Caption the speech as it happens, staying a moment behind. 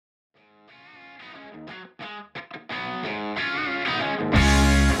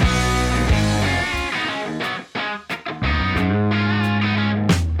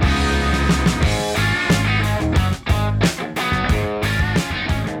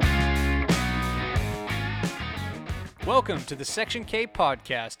Welcome to the Section K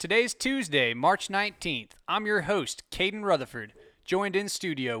podcast. Today's Tuesday, March 19th. I'm your host, Caden Rutherford, joined in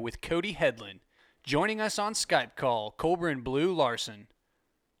studio with Cody Headland. Joining us on Skype call, Colburn Blue Larson.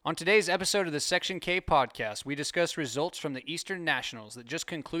 On today's episode of the Section K podcast, we discuss results from the Eastern Nationals that just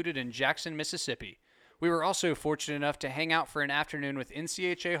concluded in Jackson, Mississippi. We were also fortunate enough to hang out for an afternoon with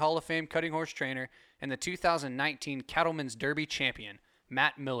NCHA Hall of Fame cutting horse trainer and the 2019 Cattlemen's Derby champion,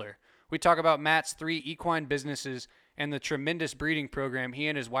 Matt Miller. We talk about Matt's 3 equine businesses and the tremendous breeding program he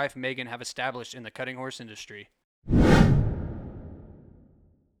and his wife Megan have established in the cutting horse industry.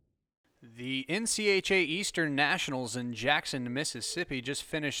 The NCHA Eastern Nationals in Jackson, Mississippi just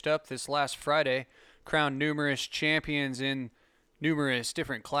finished up this last Friday, crowned numerous champions in numerous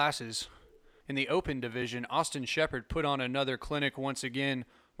different classes. In the open division, Austin Shepard put on another clinic once again,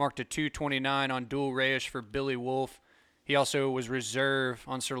 marked a 229 on dual rayish for Billy Wolf. He also was reserve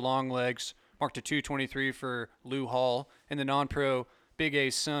on Sir Longlegs, marked a 223 for Lou Hall. In the non-pro, Big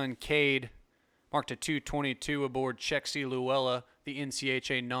A's son, Cade, marked a 222 aboard Chexie Luella, the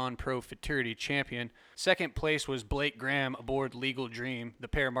NCHA non-pro futurity champion. Second place was Blake Graham aboard Legal Dream. The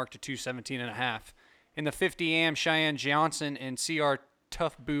pair marked a 217.5. In the 50 AM, Cheyenne Johnson and CR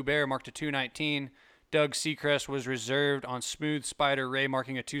Tough Boo Bear marked a 219. Doug Seacrest was reserved on Smooth Spider Ray,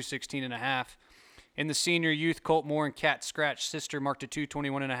 marking a 216.5. In the senior youth, Colt Moore and Cat Scratch Sister marked a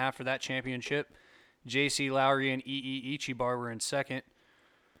 221.5 for that championship. J.C. Lowry and E.E. Ichibar were in second.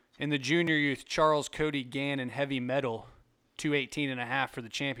 In the junior youth, Charles Cody Gann and Heavy Metal, 218.5 for the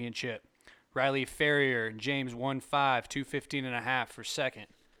championship. Riley Ferrier and James 1-5, 215.5 for second.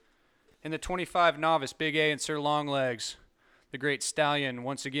 In the 25 novice, Big A and Sir Longlegs, the Great Stallion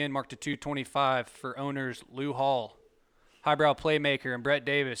once again marked a 225 for owners Lou Hall. Highbrow Playmaker and Brett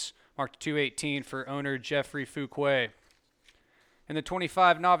Davis marked 218 for owner Jeffrey Fuquay. In the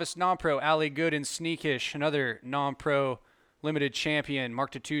 25 novice non-pro, Allie Good and Sneakish, another non-pro limited champion,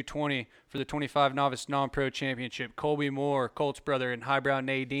 marked a 220 for the 25 novice non-pro championship. Colby Moore, Colt's brother, and Highbrow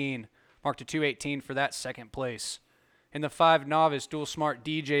Nadine marked a 218 for that second place. In the 5 novice, Dual Smart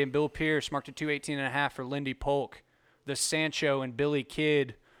DJ and Bill Pierce marked a 218.5 for Lindy Polk. The Sancho and Billy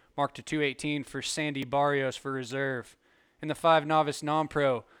Kidd marked a 218 for Sandy Barrios for reserve. In the 5 novice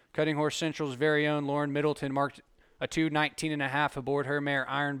non-pro, Cutting Horse Central's very own Lauren Middleton marked a 219.5 aboard her mare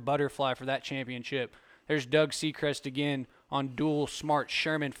Iron Butterfly for that championship. There's Doug Seacrest again on Dual Smart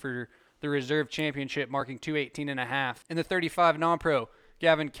Sherman for the reserve championship, marking 218.5. In the 35 non-pro,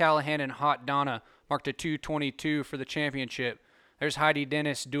 Gavin Callahan and Hot Donna marked a 222 for the championship. There's Heidi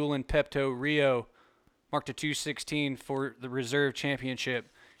Dennis, Doolin Pepto Rio, marked a 216 for the reserve championship.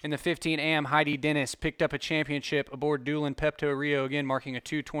 In the 15 AM, Heidi Dennis picked up a championship aboard Doolin Pepto Rio, again marking a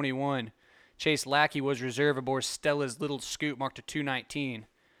 221. Chase Lackey was reserve aboard Stella's Little Scoop, marked a 219.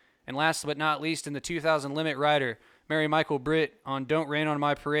 And last but not least, in the 2000 Limit Rider, Mary Michael Britt on Don't Rain on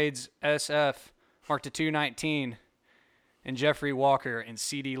My Parade's SF marked a 219. And Jeffrey Walker and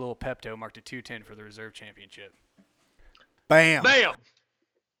CD Little Pepto marked a 210 for the reserve championship. Bam! Bam!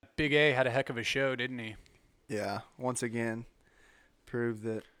 Big A had a heck of a show, didn't he? Yeah, once again, proved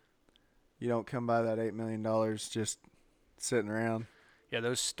that you don't come by that $8 million just sitting around. Yeah,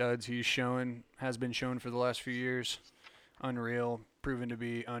 those studs he's showing, has been shown for the last few years. Unreal, proven to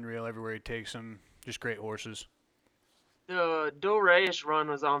be unreal everywhere he takes them. Just great horses. The Dual Rayish run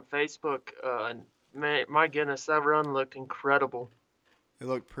was on Facebook, and my goodness, that run looked incredible. It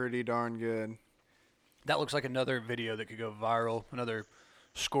looked pretty darn good. That looks like another video that could go viral, another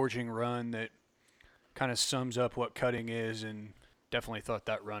scorching run that kind of sums up what cutting is, and definitely thought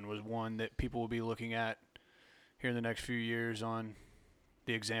that run was one that people will be looking at here in the next few years on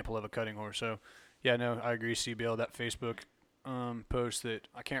the example of a cutting horse. So, yeah, no, I agree, CBL, that Facebook post that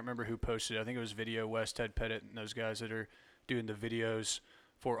I can't remember who posted it. I think it was Video West, Ted Pettit, and those guys that are doing the videos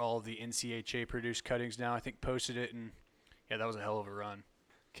for all of the NCHA produced cuttings now, I think posted it, and yeah, that was a hell of a run.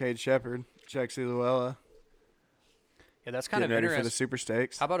 Cade Shepard, Chexie Luella. Yeah, that's kind of ready interesting. for the Super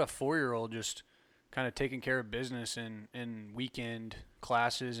Stakes. How about a 4-year-old just kind of taking care of business in weekend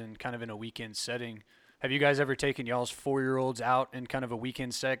classes and kind of in a weekend setting? Have you guys ever taken y'all's 4-year-olds out in kind of a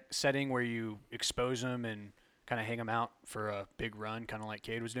weekend setting where you expose them and kind of hang them out for a big run, kind of like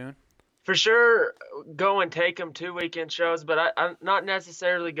Cade was doing? For sure, go and take them to weekend shows, but I'm not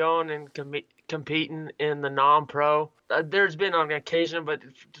necessarily going and competing in the non-pro. There's been on occasion, but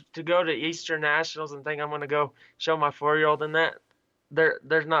to go to Eastern Nationals and think I'm going to go show my 4-year-old in that, there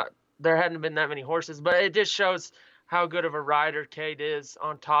hadn't been that many horses, but it just shows how good of a rider Cade is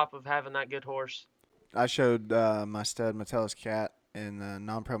on top of having that good horse. I showed my stud Metellus Cat in the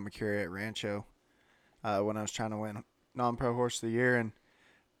non-pro Mercury at Rancho when I was trying to win non-pro horse of the year,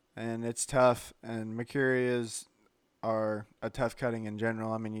 and it's tough. And Mercury is are a tough cutting in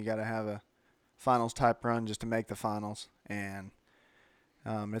general. I mean, you got to have a finals type run just to make the finals, and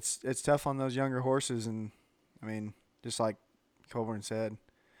it's tough on those younger horses. And I mean, just like Colburn said,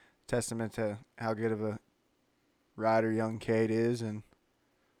 testament to how good of a rider young Cade is and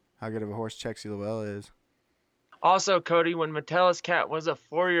how good of a horse Chexy Lowell is. Also, Cody, when Metellus Cat was a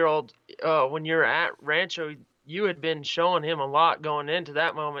 4-year-old, when you were at Rancho, you had been showing him a lot going into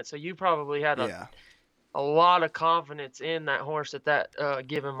that moment, so you probably had a lot of confidence in that horse at that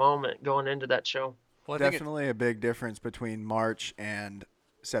given moment going into that show. Well, definitely a big difference between March and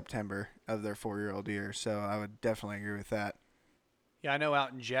September of their 4-year-old year, so I would definitely agree with that. Yeah, I know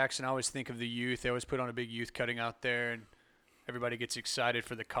out in Jackson, I always think of the youth. They always put on a big youth cutting out there, and everybody gets excited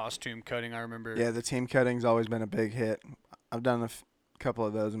for the costume cutting. I remember. Yeah, the team cutting's always been a big hit. I've done a couple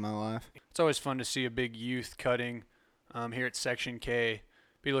of those in my life. It's always fun to see a big youth cutting here at Section K.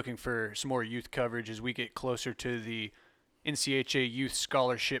 Be looking for some more youth coverage as we get closer to the NCHA Youth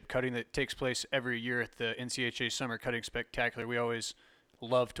Scholarship cutting that takes place every year at the NCHA Summer Cutting Spectacular. We always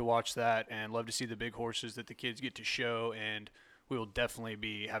love to watch that and love to see the big horses that the kids get to show, and we will definitely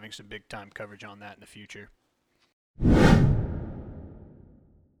be having some big-time coverage on that in the future.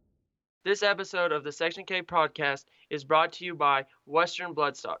 This episode of the Section K podcast is brought to you by Western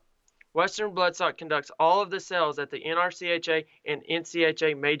Bloodstock. Western Bloodstock conducts all of the sales at the NRCHA and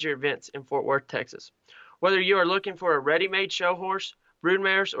NCHA major events in Fort Worth, Texas. Whether you are looking for a ready-made show horse,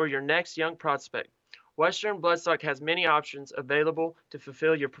 broodmares, or your next young prospect, Western Bloodstock has many options available to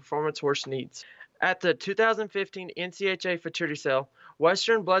fulfill your performance horse needs. At the 2015 NCHA Futurity Sale,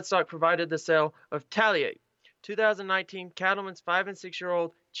 Western Bloodstock provided the sale of Talliate, 2019 Cattleman's 5 and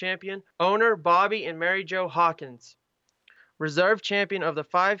 6-year-old champion, owner Bobby and Mary Jo Hawkins. Reserve champion of the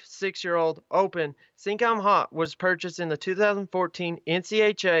 5-6-year-old Open, Sincom Hot was purchased in the 2014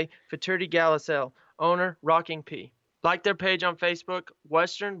 NCHA Futurity Gala Sale, owner Rocking P. Like their page on Facebook,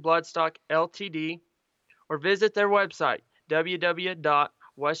 Western Bloodstock Ltd, or visit their website,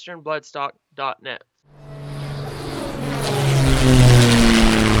 www.westernbloodstock.net.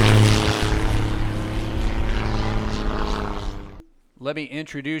 Let me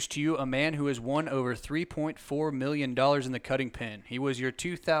introduce to you a man who has won over $3.4 million in the cutting pen. He was your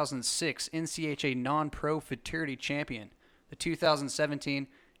 2006 NCHA Non-Pro Futurity Champion, the 2017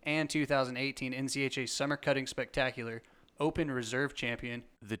 and 2018 NCHA Summer Cutting Spectacular Open Reserve Champion,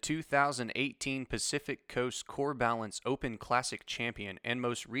 the 2018 Pacific Coast Core Balance Open Classic Champion, and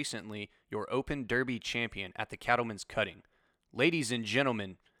most recently, your Open Derby Champion at the Cattleman's Cutting. Ladies and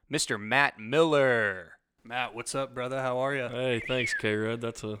gentlemen, Mr. Matt Miller. Matt, what's up, brother? How are you? Hey, thanks, K-Rod.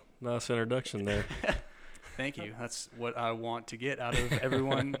 That's a nice introduction there. Thank you. That's what I want to get out of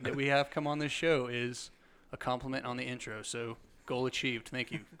everyone that we have come on this show is a compliment on the intro. So, goal achieved.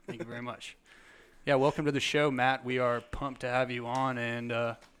 Thank you. Thank you very much. Yeah, welcome to the show, Matt. We are pumped to have you on, and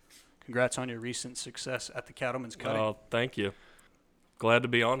congrats on your recent success at the Cattleman's Cutting. Oh, thank you. Glad to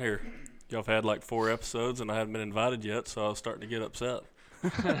be on here. Y'all have had like 4 episodes, and I haven't been invited yet, so I was starting to get upset.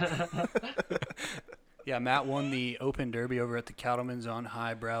 Yeah, Matt won the Open Derby over at the Cattleman's on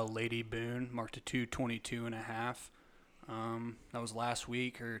Highbrow Lady Boone, marked a 2:22.5. That was last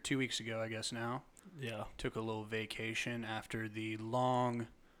week or 2 weeks ago, I guess now. Yeah. Took a little vacation after the long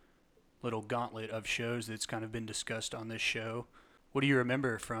little gauntlet of shows that's kind of been discussed on this show. What do you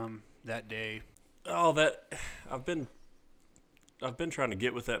remember from that day? Oh, I've been trying to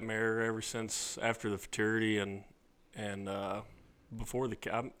get with that mare ever since after the Futurity and before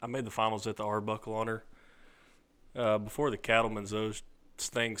I made the finals at the Arbuckle on her. Before the Cattleman's, those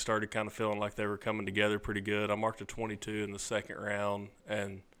things started kind of feeling like they were coming together pretty good. I marked a 22 in the second round,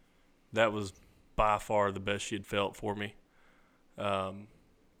 and that was by far the best she'd felt for me.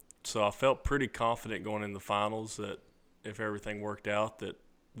 So I felt pretty confident going in the finals that if everything worked out, that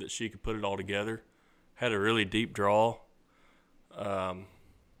she could put it all together. Had a really deep draw,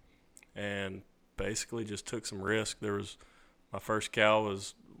 and basically just took some risk. My first cow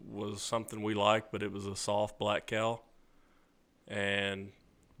was something we liked, but it was a soft black cow, and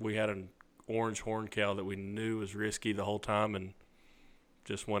we had an orange horn cow that we knew was risky the whole time, and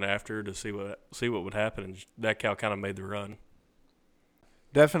just went after her to see what would happen, and that cow kind of made the run.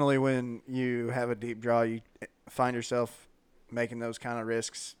 Definitely when you have a deep draw, you find yourself making those kind of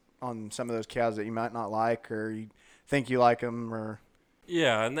risks on some of those cows that you might not like or you think you like them. Or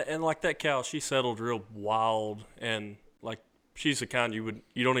yeah, and like that cow, she settled real wild, and like she's the kind you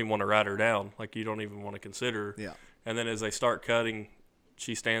don't even want to ride her down. Like you don't even want to consider her. Yeah. And then as they start cutting,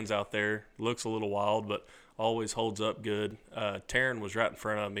 she stands out there, looks a little wild, but always holds up good. Taryn was right in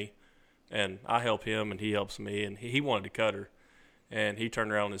front of me, and I help him, and he helps me, and he wanted to cut her. and he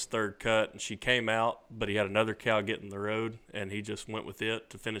turned around his third cut, and she came out, but he had another cow getting the road, and he just went with it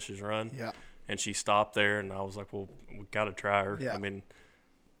to finish his run. Yeah. And she stopped there, and I was like, well, we got to try her. Yeah. I mean,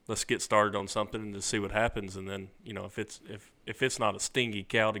 let's get started on something and just see what happens. And then, you know, if it's not a stingy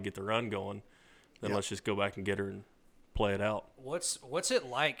cow to get the run going, then let's just go back and get her and play it out. What's it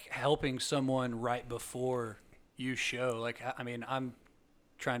like helping someone right before you show? Like, I mean, I'm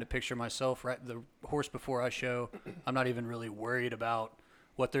trying to picture myself, right? The horse before I show, I'm not even really worried about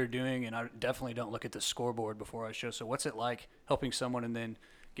what they're doing, and I definitely don't look at the scoreboard before I show. So what's it like helping someone and then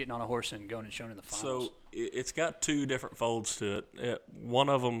getting on a horse and going and showing in the finals? So it's got two different folds to it. One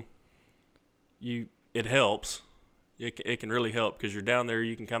of them, it helps. It can really help because you're down there.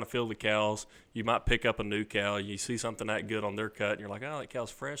 You can kind of feel the cows. You might pick up a new cow. You see something act good on their cut, and you're like, oh, that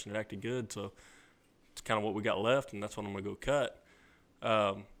cow's fresh and it acted good. So it's kind of what we got left, and that's what I'm going to go cut.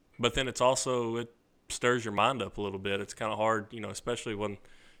 But then it stirs your mind up a little bit. It's kind of hard, you know, especially when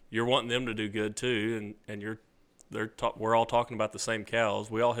you're wanting them to do good too, and we're all talking about the same cows.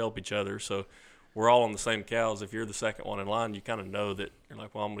 We all help each other, so we're all on the same cows. If you're the second one in line, you kind of know that you're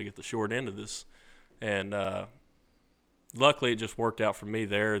like, well, I'm going to get the short end of this. And luckily, it just worked out for me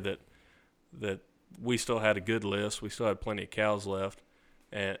there that we still had a good list. We still had plenty of cows left,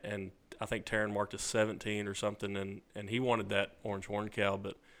 and I think Taryn marked us 17 or something, and he wanted that orange horn cow,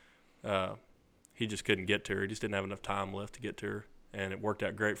 but he just couldn't get to her. He just didn't have enough time left to get to her, and it worked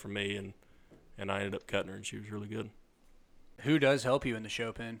out great for me, and I ended up cutting her, and she was really good. Who does help you in the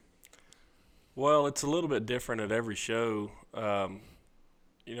show pen? Well, it's a little bit different at every show.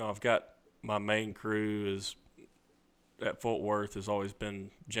 You know, I've got my main crew at Fort Worth has always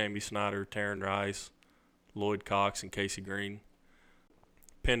been Jamie Snyder, Taryn Rice, Lloyd Cox, and Casey Green.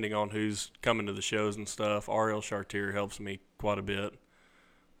 Depending on who's coming to the shows and stuff, Ariel Chartier helps me quite a bit.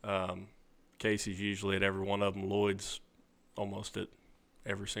 Casey's usually at every one of them. Lloyd's almost at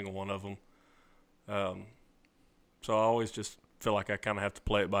every single one of them. So I always just feel like I kind of have to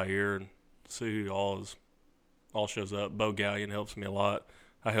play it by ear and see who all shows up. Bo Gallion helps me a lot.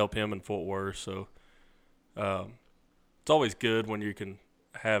 I help him in Fort Worth. So it's always good when you can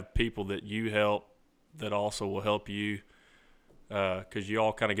have people that you help that also will help you, because you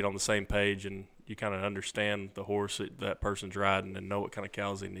all kind of get on the same page and you kind of understand the horse that person's riding and know what kind of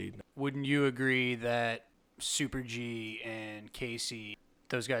cows they need. Wouldn't you agree that Super G and Casey,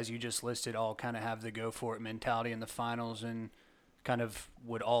 those guys you just listed, all kind of have the go-for-it mentality in the finals and kind of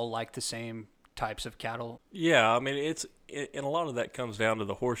would all like the same types of cattle? Yeah, I mean, and a lot of that comes down to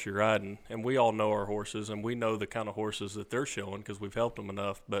the horse you're riding, and we all know our horses, and we know the kind of horses that they're showing because we've helped them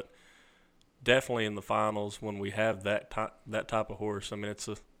enough, but definitely in the finals when we have that type of horse, I mean,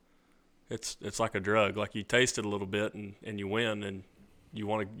 it's like a drug. Like you taste it a little bit and you win, and you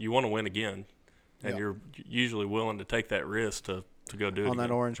want to win again, and you're usually willing to take that risk to go do it on again.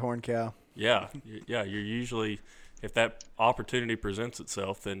 that orange horn cow. Yeah, you're usually, if that opportunity presents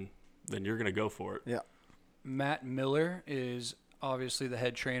itself, then you're going to go for it. Yeah. Matt Miller is obviously the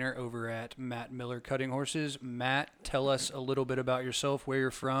head trainer over at Matt Miller Cutting Horses. Matt, tell us a little bit about yourself, where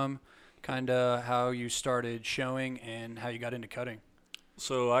you're from, kind of how you started showing and how you got into cutting.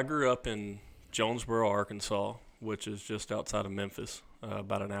 So I grew up in Jonesboro, Arkansas, which is just outside of Memphis,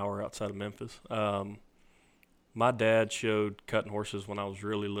 about an hour outside of Memphis. My dad showed cutting horses when I was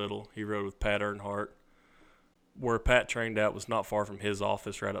really little. He rode with Pat Earnhardt. Where Pat trained at was not far from his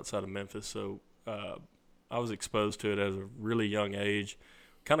office right outside of Memphis, so I was exposed to it at a really young age.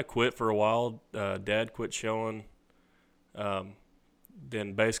 Kind of quit for a while. Dad quit showing.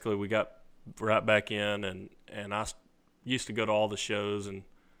 Then basically we got right back in, and I used to go to all the shows, and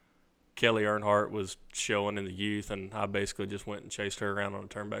Kelly Earnhardt was showing in the youth, and I basically just went and chased her around on a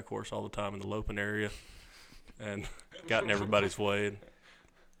turnback horse all the time in the loping area and got in everybody's way and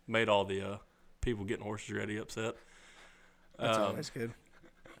made all the people getting horses ready upset. That's always good.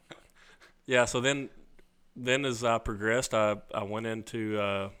 Yeah, so then as I progressed, I went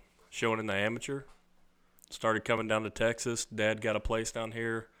into showing in the amateur. Started coming down to Texas. Dad got a place down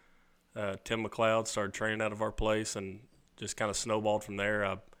here. Tim McLeod started training out of our place, and just kind of snowballed from there.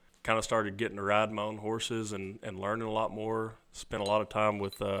 I kind of started getting to ride my own horses and learning a lot more. Spent a lot of time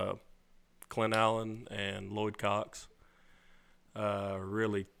with Clint Allen and Lloyd Cox.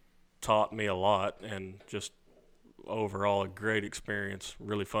 Really taught me a lot, and just overall a great experience,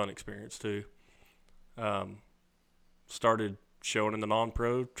 really fun experience too. Started showing in the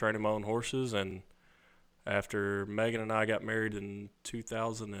non-pro, training my own horses, and after Megan and I got married in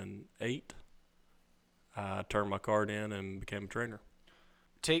 2008, I turned my card in and became a trainer.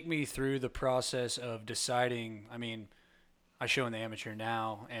 Take me through the process of deciding. I mean, I show in the amateur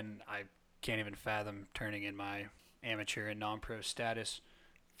now, and I can't even fathom turning in my amateur and non-pro status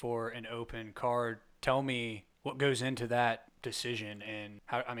for an open card. Tell me what goes into that decision, and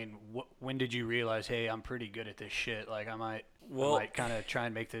how. I mean, when did you realize, hey, I'm pretty good at this shit? Like I might kind of try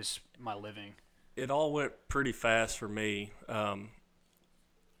and make this my living. It all went pretty fast for me.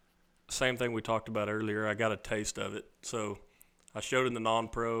 Same thing we talked about earlier. I got a taste of it, so I showed in the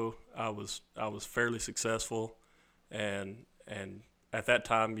non-pro. I was fairly successful, and at that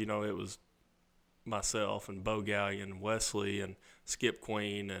time, you know, it was myself and Bo Gallion and Wesley and Skip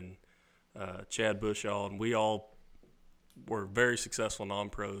Queen and Chad Bushall, and we all were very successful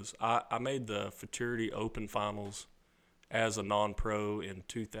non-pros. I made the Futurity Open Finals as a non-pro in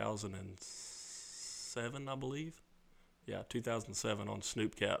 2007, I believe. Yeah, 2007 on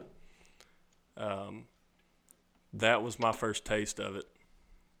Snoop Cap. That was my first taste of it.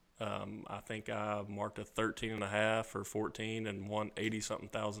 I think I marked a 13.5 or 14 and won 80-something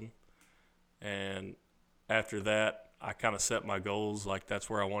thousand. And after that, I kind of set my goals, like that's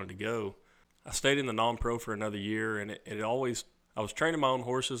where I wanted to go. I stayed in the non-pro for another year, and it always, I was training my own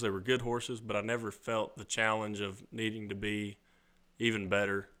horses. They were good horses, but I never felt the challenge of needing to be even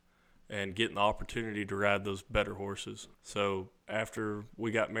better and getting the opportunity to ride those better horses. So after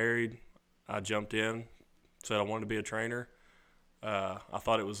we got married, I jumped in, said I wanted to be a trainer. I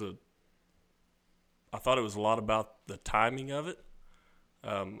thought it was a lot about the timing of it.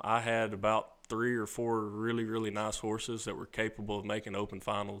 I had about 3 or 4 really, really nice horses that were capable of making open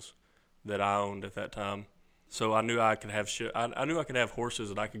finals that I owned at that time. So I knew I could have I knew I could have horses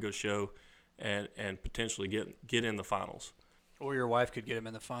that I could go show and potentially get in the finals. Or your wife could get him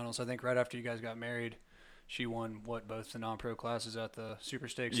in the finals. I think right after you guys got married, she won both the non-pro classes at the Super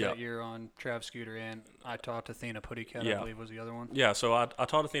Stakes that year on Trav Scooter, and I taught Athena Puttycat, I believe was the other one. Yeah, so I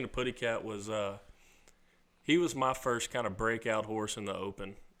taught Athena Puttycat. He was my first kind of breakout horse in the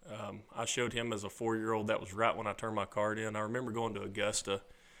Open. I showed him as a 4-year-old. That was right when I turned my card in. I remember going to Augusta,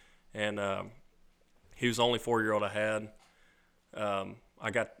 and he was the only 4-year-old I had. I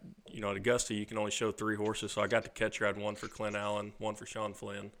got, at Augusta you can only show 3 horses, so I got to catch ride one for Clint Allen, one for Sean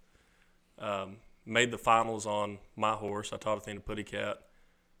Flynn. Made the finals on my horse. I taught Athena Puttycat,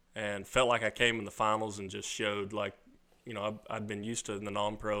 and felt like I came in the finals and just showed, like, I'd been used to in the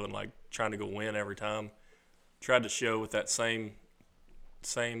non-pro and like trying to go win every time. Tried to show with that same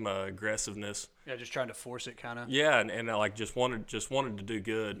aggressiveness. Yeah, just trying to force it, kind of. Yeah, and I like just wanted to do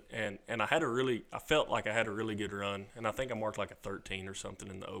good, and I felt like I had a really good run, and I think I marked like a 13 or something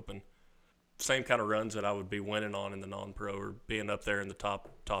in the Open. Same kind of runs that I would be winning on in the non-pro or being up there in the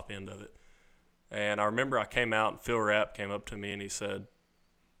top end of it. And I remember I came out and Phil Rapp came up to me and he said,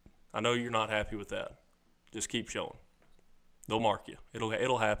 "I know you're not happy with that. Just keep showing. They'll mark you.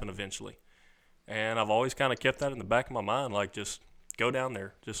 It'll happen eventually." And I've always kind of kept that in the back of my mind, like just go down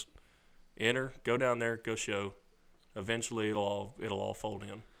there, just enter, go down there, go show. Eventually it'll all fold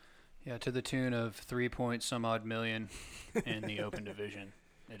in. Yeah, to the tune of 3 point some odd million in the Open division.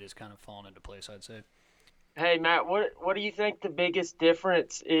 It is kind of fallen into place, I'd say. Hey Matt, what do you think the biggest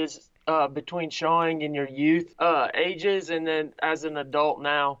difference is between showing in your youth ages and then as an adult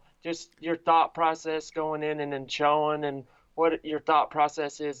now? Just your thought process going in and then showing, and what your thought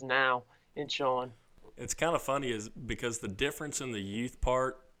process is now in showing. It's kind of funny is because the difference in the youth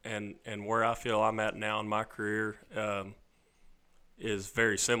part and where I feel I'm at now in my career is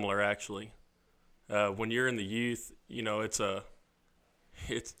very similar actually. When you're in the youth,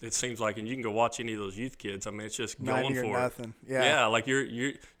 it seems like, and you can go watch any of those youth kids. I mean, it's just going for nothing. it. Yeah, like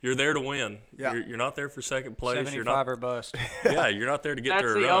you're there to win. Yeah. You're not there for second place. 75 you're not, or bust. Yeah, you're not there to get That's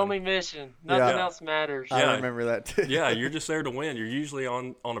there. That's the only mission. Nothing else matters. I remember that too. Yeah, you're just there to win. You're usually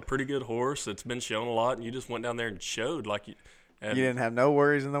on a pretty good horse that's been shown a lot, and you just went down there and showed like you. And you didn't have no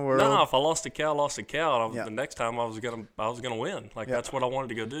worries in the world. No, if I lost a cow, the next time I was gonna win. Like that's what I wanted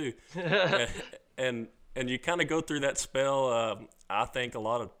to go do. and you kind of go through that spell. I think a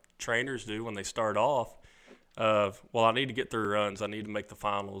lot of trainers do when they start off. I need to get through runs. I need to make the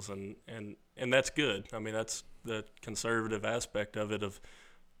finals, and that's good. I mean, that's the conservative aspect of it, of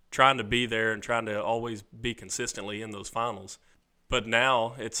trying to be there and trying to always be consistently in those finals. But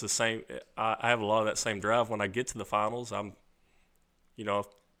now it's the same. I have a lot of that same drive when I get to the finals. I'm,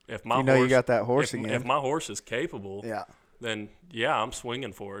 if my horse, you got that horse again. If my horse is capable, then I'm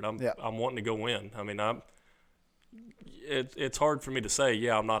swinging for it. I'm wanting to go win. I mean, it's hard for me to say,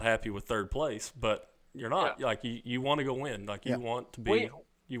 I'm not happy with third place, but you're not. Yeah. Like you want to go win. Like you want to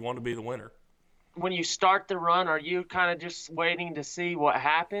be the winner. When you start the run, are you kind of just waiting to see what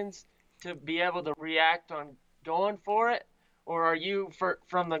happens to be able to react on going for it? Or are you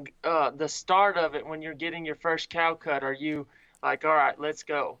from the start of it, when you're getting your first cow cut, are you like, all right, let's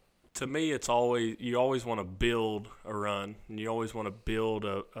go? To me, it's always you always want to build a run, and you always want to build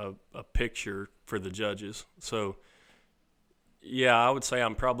a picture for the judges. So, yeah, I would say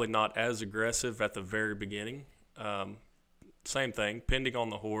I'm probably not as aggressive at the very beginning. Same thing, depending on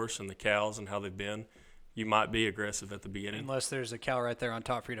the horse and the cows and how they've been, you might be aggressive at the beginning. Unless there's a cow right there on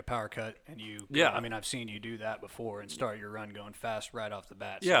top for you to power cut, and you. Yeah. I mean, I've seen you do that before and start your run going fast right off the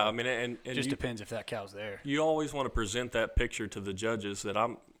bat. Yeah, so I mean, and it just you, depends if that cow's there. you always want to present that picture to the judges that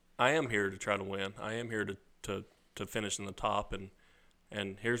I am here to try to win. I am here to finish in the top,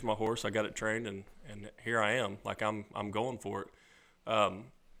 and here's my horse. I got it trained, and here I am. Like I'm going for it.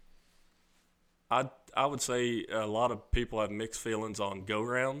 I would say a lot of people have mixed feelings on go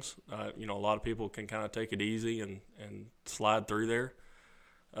rounds. A lot of people can kind of take it easy and slide through there.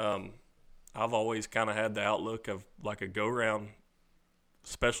 I've always kind of had the outlook of like a go round,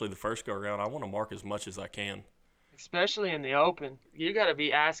 especially the first go round. I want to mark as much as I can. Especially in the open, you got to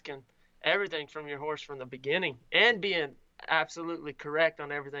be asking everything from your horse from the beginning and being absolutely correct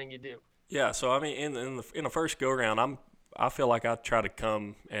on everything you do. Yeah, so I mean, in the first go round, I feel like I try to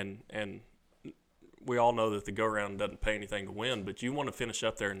come and we all know that the go round doesn't pay anything to win, but you want to finish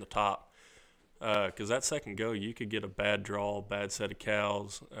up there in the top because that second go you could get a bad draw, bad set of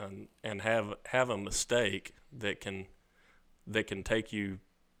cows, and have a mistake that can take you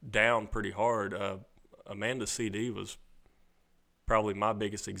down pretty hard. Amanda CD was probably my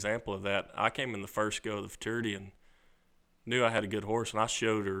biggest example of that. I came in the first go of the futurity and knew I had a good horse, and I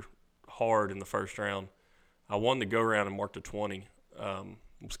showed her hard in the first round. I won the go round and marked a 20.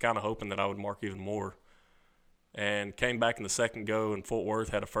 Was kind of hoping that I would mark even more, and came back in the second go in Fort Worth,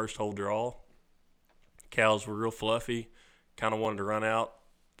 had a first hole draw. Cows were real fluffy, kind of wanted to run out.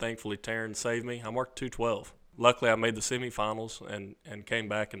 Thankfully, Taryn saved me. I marked 212. Luckily, I made the semifinals and came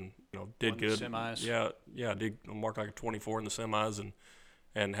back and did Won the good. semis. Yeah, I did mark like a 24 in the semis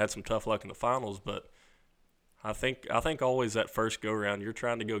and had some tough luck in the finals. But I think always that first go round, you're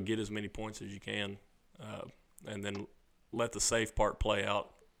trying to go get as many points as you can, and then let the safe part play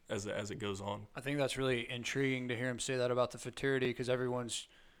out as it goes on. I think that's really intriguing to hear him say that about the futurity because everyone's,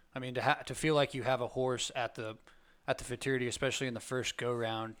 I mean, to feel like you have a horse at the futurity, especially in the first go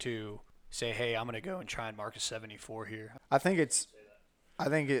round, to say, hey, I'm going to go and try and mark a 74 here. I think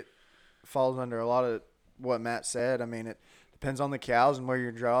it falls under a lot of what Matt said. I mean, it depends on the cows and where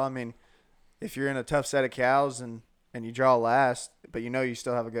you draw. I mean, if you're in a tough set of cows and you draw last, but you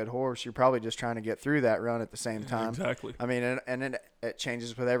still have a good horse, you're probably just trying to get through that run at the same time. Exactly. I mean, and it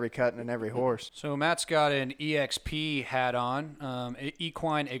changes with every cut and every horse. So Matt's got an EXP hat on,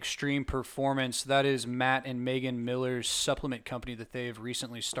 Equine Extreme Performance. That is Matt and Megan Miller's supplement company that they've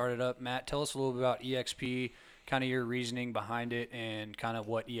recently started up. Matt, tell us a little bit about EXP, kind of your reasoning behind it, and kind of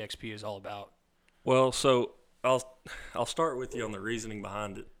what EXP is all about. Well, so I'll start with you on the reasoning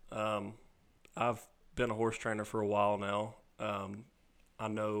behind it. I've been a horse trainer for a while now. I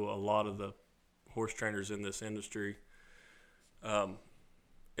know a lot of the horse trainers in this industry.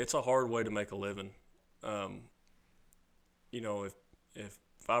 It's a hard way to make a living. If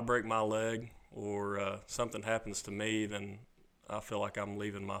I break my leg or something happens to me, then I feel like I'm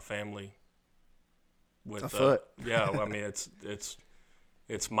leaving my family with a foot. Yeah, I mean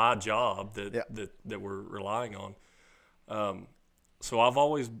it's my job that Yeah. that we're relying on. So I've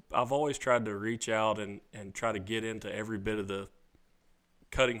always tried to reach out and try to get into every bit of the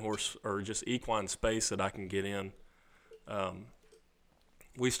cutting horse or just equine space that I can get in.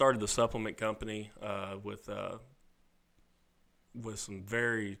 We started the supplement company with some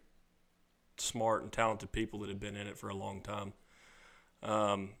very smart and talented people that had been in it for a long time.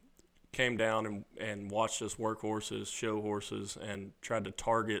 Came down and watched us work horses, show horses, and tried to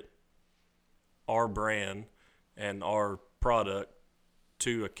target our brand and our product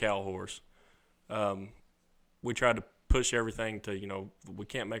to a cow horse. We tried to push everything to, we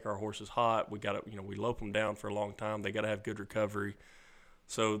can't make our horses hot. We got to, we lope them down for a long time. They got to have good recovery.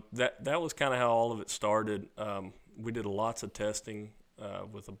 So that was kind of how all of it started. We did lots of testing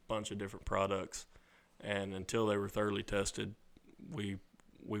with a bunch of different products, and until they were thoroughly tested, we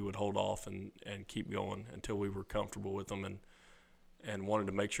would hold off and keep going until we were comfortable with them and wanted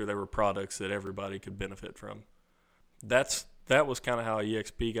to make sure they were products that everybody could benefit from. That was kind of how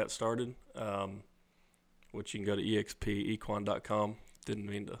EXP got started, which you can go to expequine.com. Didn't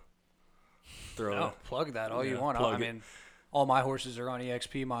mean to throw that. Plug that all you want. plug I it. mean, all my horses are on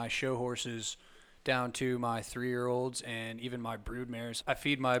EXP, my show horses down to my 3-year-olds and even my brood mares. I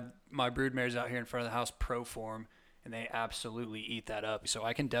feed my brood mares out here in front of the house Proform, and they absolutely eat that up. So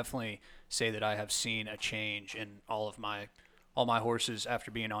I can definitely say that I have seen a change in all my horses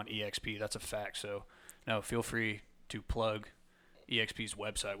after being on EXP. That's a fact. So, no, feel free to plug EXP's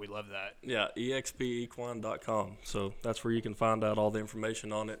website. We love that. Yeah, expequine.com. So that's where you can find out all the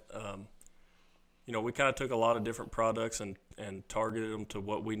information on it. We kind of took a lot of different products and targeted them to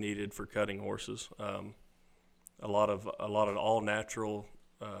what we needed for cutting horses. A lot of all natural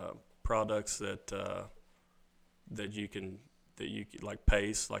products that you can like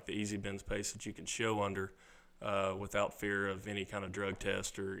pace, like the Easy Bends pace that you can show under without fear of any kind of drug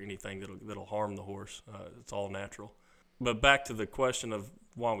test or anything that'll harm the horse. It's all natural. But back to the question of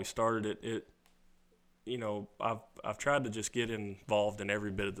why we started it, I've tried to just get involved in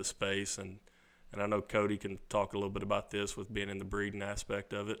every bit of the space, and I know Cody can talk a little bit about this with being in the breeding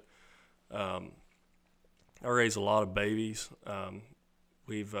aspect of it. I raise a lot of babies.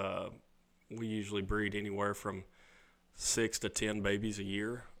 We usually breed anywhere from 6 to 10 babies a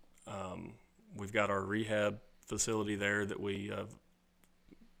year. We've got our rehab facility there that we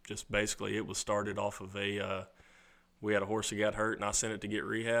just basically, it was started off of we had a horse that got hurt, and I sent it to get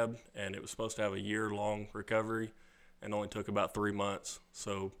rehab, and it was supposed to have a year-long recovery and only took about 3 months.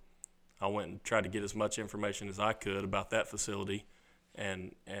 So I went and tried to get as much information as I could about that facility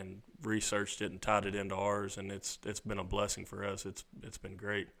and researched it and tied it into ours, and it's been a blessing for us. It's been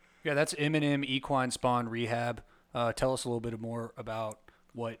great. Yeah, that's M&M Equine Spawn Rehab. Tell us a little bit more about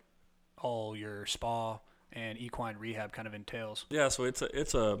what all your spa and equine rehab kind of entails. Yeah, so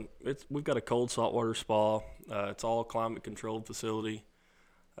we've got a cold saltwater spa. It's all climate controlled facility.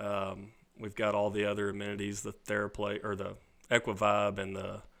 We've got all the other amenities, the TheraPlay or the Equivibe and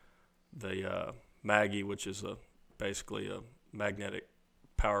the Maggie, which is basically a magnetic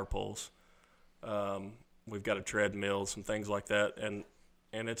power pulse. We've got a treadmill, some things like that, and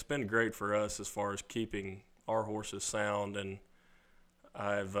it's been great for us as far as keeping our horses sound. And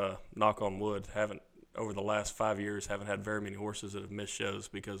I've knock on wood, over the last 5 years haven't had very many horses that have missed shows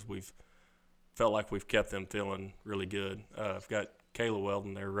because we've felt like we've kept them feeling really good. I've got Kayla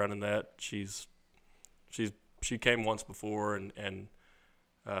Weldon there running that. She came once before and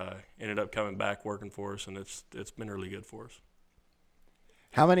ended up coming back working for us, and it's been really good for us.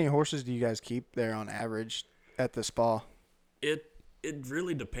 How many horses do you guys keep there on average at the spa? It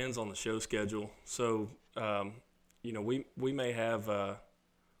really depends on the show schedule. So we may have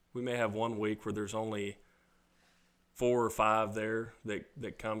 1 week where there's only 4 or 5 there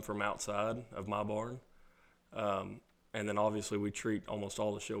that come from outside of my barn, and then obviously we treat almost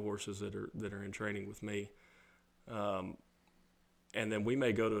all the show horses that are in training with me. And then we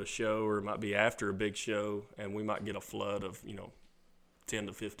may go to a show, or it might be after a big show, and we might get a flood of 10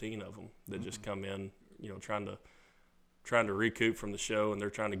 to 15 of them that just come in, trying to recoup from the show, and they're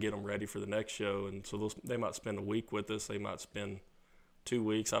trying to get them ready for the next show. And so they might spend a week with us. They might spend 2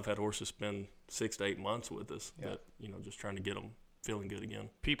 weeks. I've had horses spend 6 to 8 months with us. Yeah. That, just trying to get them feeling good again.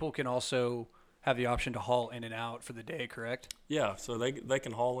 People can also have the option to haul in and out for the day, correct? Yeah, so they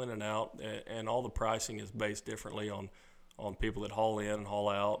can haul in and out, and all the pricing is based differently on people that haul in and haul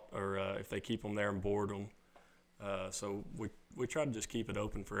out, or if they keep them there and board them. So we try to just keep it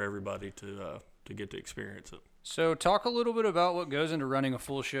open for everybody to get to experience it. So talk a little bit about what goes into running a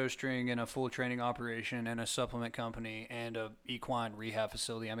full show string and a full training operation and a supplement company and a equine rehab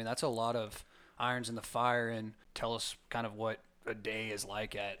facility. I mean, that's a lot of irons in the fire. And tell us kind of what a day is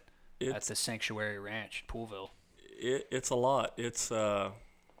like at the Sanctuary Ranch, Poolville. It's a lot. It's I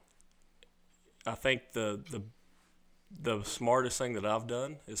think the smartest thing that I've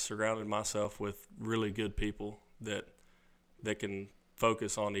done is surrounded myself with really good people that can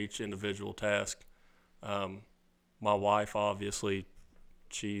focus on each individual task. My wife, obviously,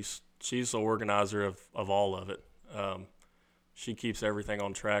 she's the organizer of all of it. She keeps everything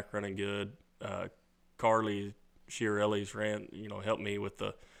on track, running good. Carly Chiarelli's helped me with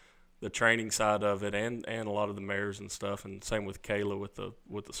the training side of it and a lot of the mares and stuff, and same with Kayla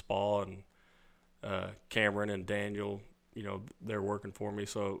with the spa, and Cameron and Daniel, they're working for me.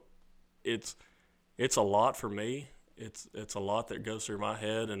 So it's a lot for me. It's a lot that goes through my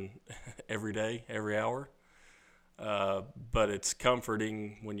head and every day, every hour. But it's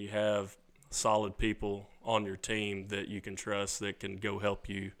comforting when you have solid people on your team that you can trust that can go help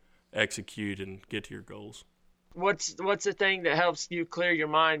you execute and get to your goals. What's the thing that helps you clear your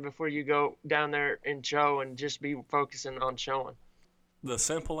mind before you go down there and show and just be focusing on showing? The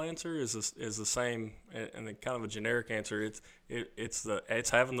simple answer is the same, and the kind of a generic answer.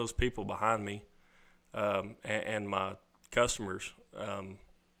 It's having those people behind me, and my customers.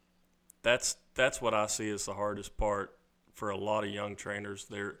 That's what I see as the hardest part for a lot of young trainers.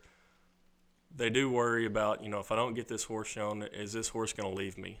 They do worry about, if I don't get this horse shown, is this horse going to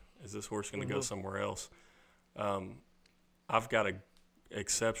leave me? Is this horse going to go somewhere else? I've got an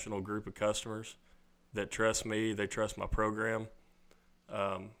exceptional group of customers that trust me. They trust my program.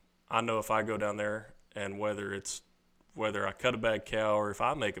 I know if I go down there and whether I cut a bad cow or if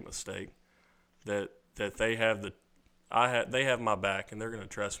I make a mistake, that they have they have my back and they're going to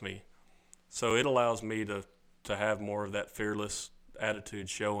trust me. So it allows me to have more of that fearless attitude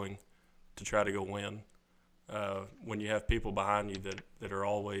showing to try to go win. When you have people behind you that are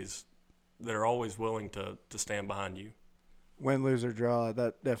always willing to stand behind you. Win, lose, or draw,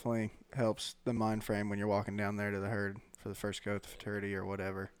 that definitely helps the mind frame when you're walking down there to the herd for the first go at the futurity or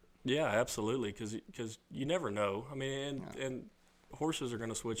whatever. Yeah, absolutely, because you never know. I mean, and horses are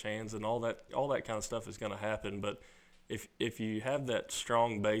going to switch hands and all that kind of stuff is going to happen. But if you have that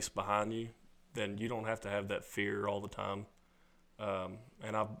strong base behind you, then you don't have to have that fear all the time.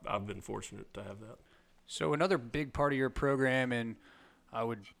 And I've been fortunate to have that. So another big part of your program, and I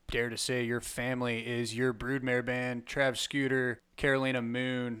would dare to say your family, is your broodmare band, Trav Scooter, Carolina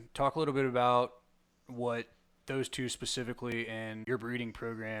Moon. Talk a little bit about what those two specifically and your breeding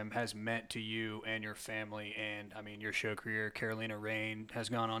program has meant to you and your family. And, I mean, your show career, Carolina Rain, has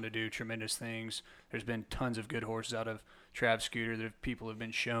gone on to do tremendous things. There's been tons of good horses out of Trav Scooter that people have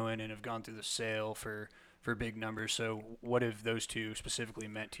been showing and have gone through the sale for big numbers. So what have those two specifically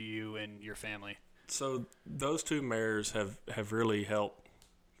meant to you and your family? So those two mares have really helped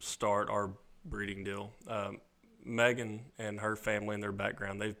start our breeding deal. Megan and her family and their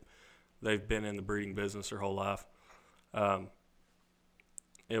background, they've been in the breeding business their whole life.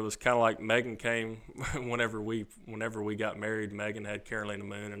 It was kind of like Megan came whenever we got married. Megan had Carolina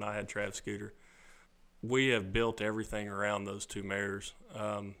Moon and I had Trav Scooter. We have built everything around those two mares.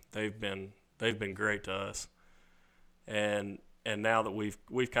 They've been great to us, and now that we've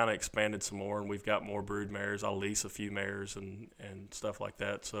kind of expanded some more and we've got more brood mares, I'll lease a few mares and stuff like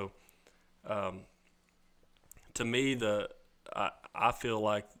that. So, to me, I feel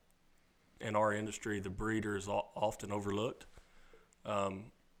like in our industry, the breeder is often overlooked.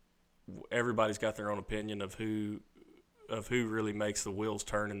 Everybody's got their own opinion of who really makes the wheels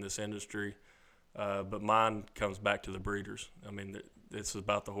turn in this industry, but mine comes back to the breeders. I mean, it's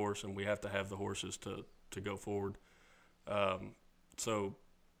about the horse, and we have to have the horses to go forward. So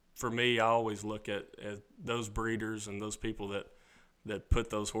for me, I always look at those breeders and those people that put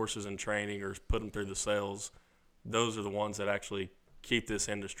those horses in training or put them through the sales. Those are the ones that actually keep this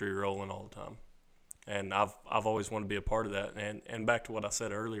industry rolling all the time. And I've always wanted to be a part of that. And back to what I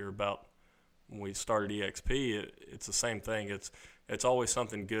said earlier about when we started EXP, it's the same thing. It's always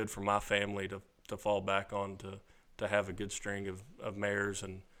something good for my family to fall back on, to have a good string of mares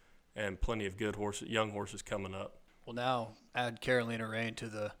and plenty of good horses, young horses coming up. Well, now add Carolina Rain to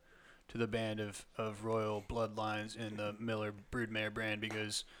the band of royal bloodlines in the Miller Broodmare brand,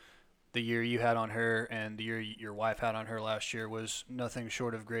 because the year you had on her and the year your wife had on her last year was nothing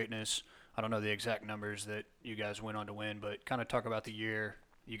short of greatness. I don't know the exact numbers that you guys went on to win, but kind of talk about the year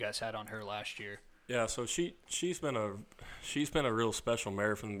you guys had on her last year. Yeah, so she's been a real special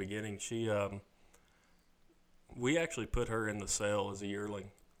mare from the beginning. We actually put her in the sale as a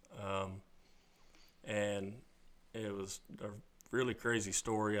yearling, and it was a really crazy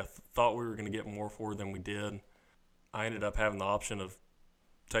story. I thought we were going to get more for her than we did. I ended up having the option of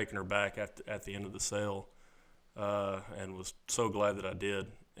taking her back at the end of the sale, and was so glad that I did.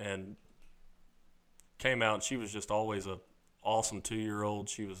 And came out, and she was just always a awesome 2-year-old.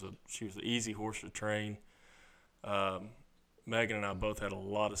 She was an easy horse to train. Megan and I both had a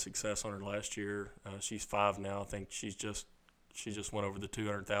lot of success on her last year. She's 5 now. I think she just went over the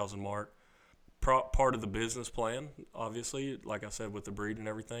 200,000 mark. Part of the business plan, obviously, like I said, with the breed and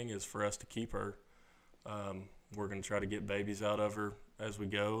everything, is for us to keep her. We're going to try to get babies out of her as we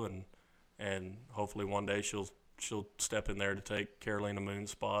go, and hopefully one day she'll step in there to take Carolina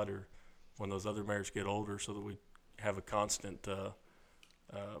Moon's spot, or when those other mares get older, so that we have a constant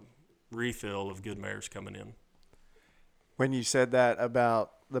refill of good mares coming in. When you said that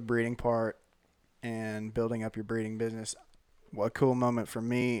about the breeding part and building up your breeding business, what cool moment for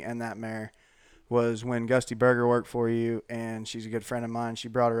me and that mare was when Gusty Berger worked for you, and she's a good friend of mine. She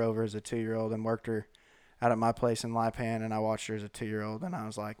brought her over as a 2-year-old and worked her out at my place in Lipan, and I watched her as a 2-year-old, and I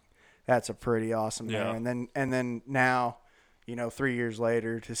was like, that's a pretty awesome mare. And then now, 3 years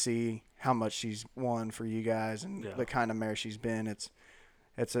later, to see how much she's won for you guys and the kind of mare she's been,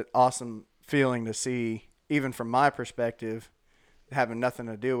 it's an awesome feeling to see, even from my perspective, having nothing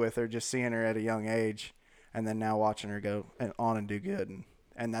to do with her, just seeing her at a young age, and then now watching her go on and do good,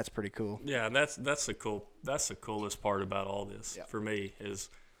 and that's pretty cool. Yeah, and that's the coolest part about all this for me is,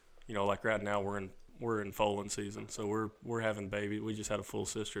 like right now we're in foaling season, so we're having baby. We just had a full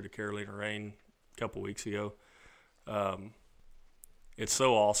sister to Carolina Rain a couple weeks ago. It's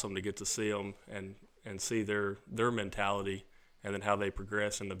so awesome to get to see them and see their mentality and then how they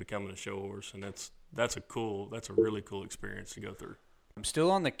progress into becoming a show horse. And that's a really cool experience to go through. I'm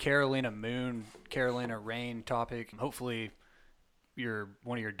still on the Carolina Moon, Carolina Rain topic. Hopefully,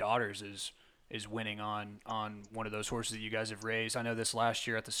 one of your daughters is winning on one of those horses that you guys have raised. I know this last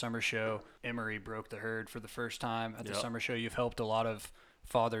year at the summer show, Emery broke the herd for the first time at the summer show. You've helped a lot of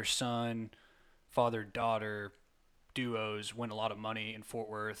father-son, father-daughter duos win a lot of money in Fort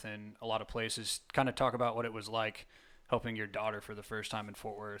Worth and a lot of places. Kind of talk about what it was like helping your daughter for the first time in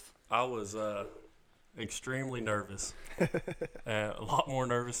Fort Worth. I was extremely nervous, a lot more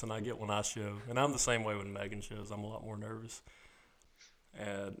nervous than I get when I show. And I'm the same way when Megan shows. I'm a lot more nervous.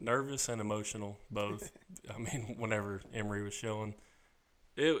 Nervous and emotional, both. I mean, whenever Emery was showing,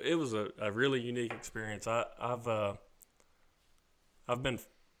 it was a really unique experience. I've been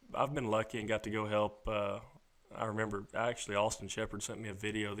lucky and got to go help. I remember actually Austin Shepard sent me a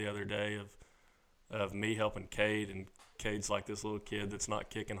video the other day of me helping Cade, and Cade's like this little kid that's not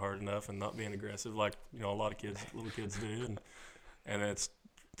kicking hard enough and not being aggressive like a lot of little kids do, and it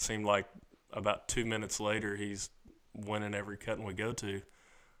seemed like about 2 minutes later he's winning every cutting we go to.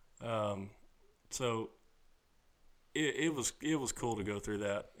 So it was cool to go through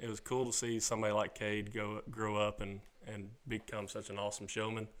that. It was cool to see somebody like Cade grow up and become such an awesome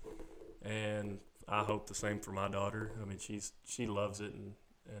showman, and I hope the same for my daughter. I mean, she loves it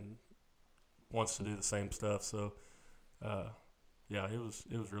and wants to do the same stuff. So, yeah, it was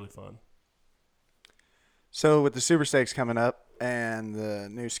really fun. So with the Super Stakes coming up and the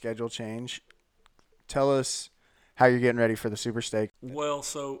new schedule change, tell us how you're getting ready for the Super Stakes. Well,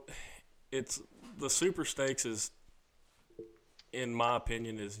 so the Super Stakes is, in my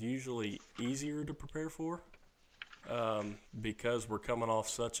opinion, is usually easier to prepare for because we're coming off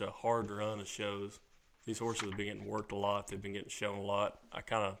such a hard run of shows. These horses have been getting worked a lot. They've been getting shown a lot.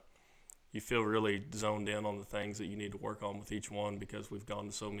 You feel really zoned in on the things that you need to work on with each one because we've gone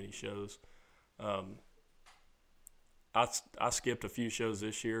to so many shows. I skipped a few shows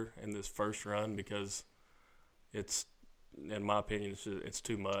this year in this first run because it's, in my opinion, it's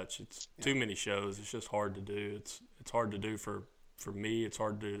too much. It's too many shows. It's just hard to do. It's hard to do for me. It's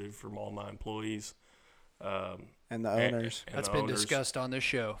hard to do for all my employees. And the owners. That's been discussed on this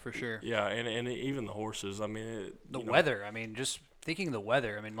show for sure. Yeah, and even the horses. I mean, the weather. I mean, just thinking of the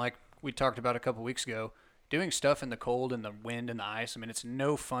weather. I mean, like we talked about a couple weeks ago, doing stuff in the cold and the wind and the ice. I mean, it's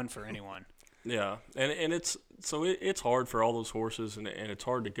no fun for anyone. Yeah, and it's hard for all those horses, and it's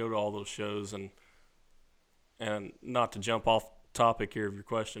hard to go to all those shows, and not to jump off topic here of your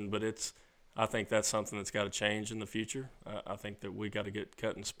question, but I think that's something that's got to change in the future. I think that we got to get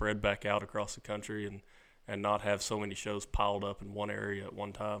cut and spread back out across the country and not have so many shows piled up in one area at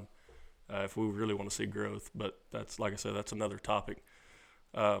one time if we really want to see growth. But that's, like I said, that's another topic.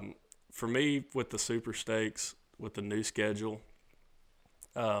 For me, with the Super Stakes, with the new schedule,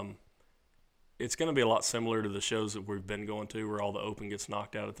 it's going to be a lot similar to the shows that we've been going to where all the open gets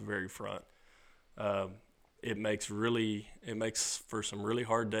knocked out at the very front. It makes for some really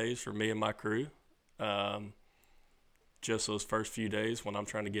hard days for me and my crew. Just those first few days when I'm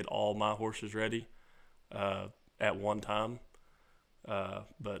trying to get all my horses ready at one time.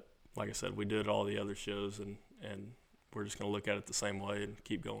 But like I said, we did all the other shows, and we're just going to look at it the same way and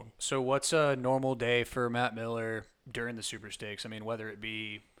keep going. So what's a normal day for Matt Miller during the Super Stakes? I mean, whether it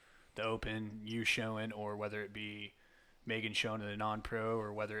be the Open, you showing, or whether it be Megan showing in the non-pro,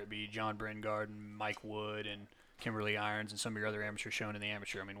 or whether it be John Brengard and Mike Wood and Kimberly Irons and some of your other amateurs showing in the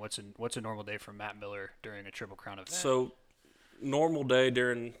amateur. I mean, what's a normal day for Matt Miller during a Triple Crown event? So, normal day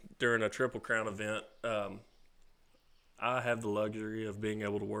during a Triple Crown event, I have the luxury of being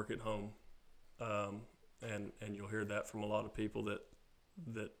able to work at home, and you'll hear that from a lot of people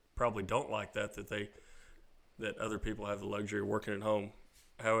that probably don't like that other people have the luxury of working at home.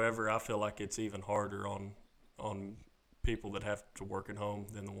 However, I feel like it's even harder on people that have to work at home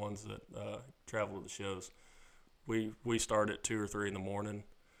than the ones that travel to the shows. We start at 2 or 3 in the morning,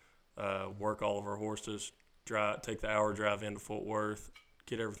 work all of our horses, take the hour drive into Fort Worth,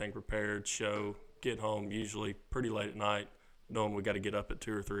 get everything prepared, show, get home usually pretty late at night, knowing we got to get up at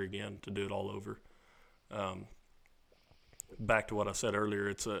 2 or 3 again to do it all over. Back to what I said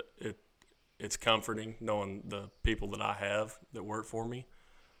earlier, it's comforting knowing the people that I have that work for me.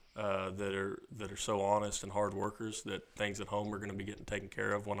 That are so honest and hard workers that things at home are going to be getting taken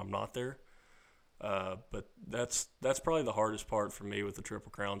care of when I'm not there. But that's probably the hardest part for me with the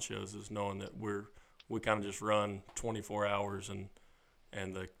Triple Crown shows is knowing that we kind of just run 24 hours and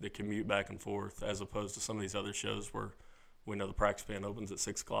the commute back and forth, as opposed to some of these other shows where we know the practice pen opens at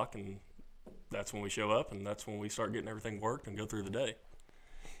 6 o'clock and that's when we show up and that's when we start getting everything worked and go through the day.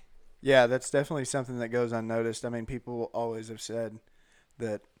 Yeah, that's definitely something that goes unnoticed. I mean, people always have said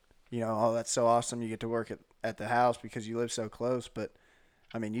that, oh, that's so awesome. You get to work at the house because you live so close. But,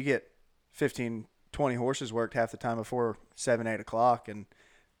 I mean, you get 15, 20 horses worked half the time before 7, 8 o'clock, and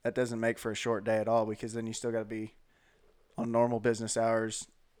that doesn't make for a short day at all because then you still got to be on normal business hours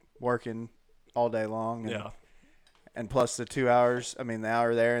working all day long. And, Yeah. And plus the 2 hours, I mean, the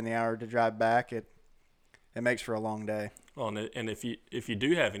hour there and the hour to drive back, it makes for a long day. Well, and if you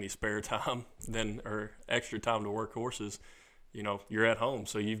do have any spare time, or extra time to work horses, you're at home,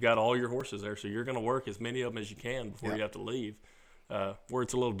 so you've got all your horses there, so you're going to work as many of them as you can before you have to leave. Where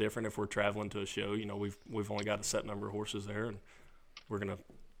it's a little different if we're traveling to a show, we've only got a set number of horses there, and we're going to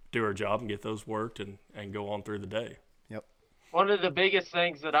do our job and get those worked and go on through the day. Yep. One of the biggest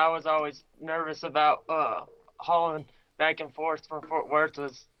things that I was always nervous about hauling back and forth from Fort Worth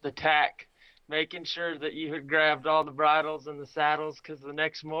was the tack. Making sure that you had grabbed all the bridles and the saddles, because the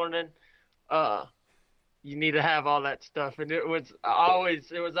next morning, you need to have all that stuff. And it was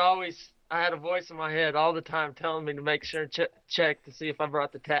always, I had a voice in my head all the time telling me to make sure and check to see if I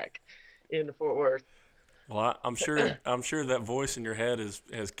brought the tack into Fort Worth. Well, I'm sure that voice in your head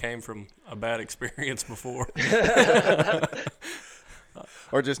has came from a bad experience before.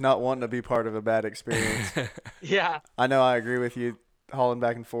 Or just not wanting to be part of a bad experience. Yeah. I know I agree with you. Hauling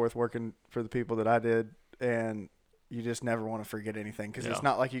back and forth, working for the people that I did, and you just never want to forget anything because it's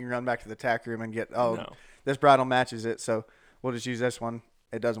not like you can run back to the tack room and get, this bridle matches it, so we'll just use this one.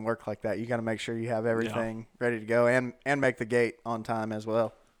 It doesn't work like that. You got to make sure you have everything ready to go and make the gate on time as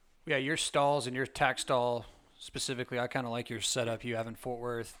well. Yeah, your stalls and your tack stall specifically, I kind of like your setup you have in Fort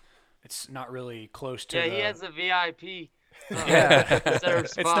Worth. It's not really close to he has a VIP.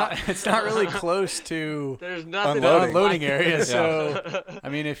 It's not really close to there's nothing the unloading area. So I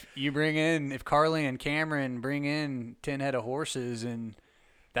mean, if Carly and Cameron bring in 10 head of horses and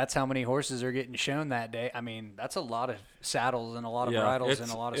that's how many horses are getting shown that day, I mean, that's a lot of saddles and a lot of bridles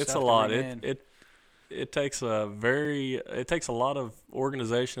and a lot of stuff. It's a lot. It takes a lot of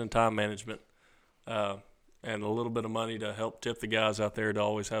organization and time management. And a little bit of money to help tip the guys out there to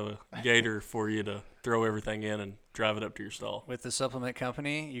always have a gator for you to throw everything in and drive it up to your stall. With the supplement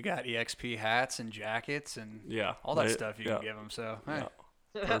company, you got EXP hats and jackets and all that stuff you can give them. So,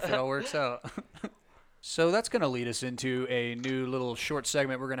 perfect, all works out. So that's going to lead us into a new little short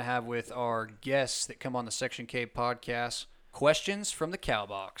segment we're going to have with our guests that come on the Section K podcast. Questions from the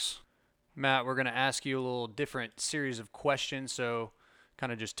Cowbox. Matt, we're going to ask you a little different series of questions, so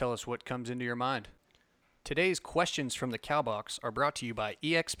kind of just tell us what comes into your mind. Today's questions from the Cowbox are brought to you by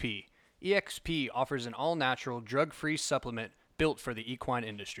EXP. EXP offers an all-natural, drug-free supplement built for the equine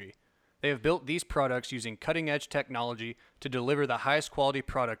industry. They have built these products using cutting-edge technology to deliver the highest quality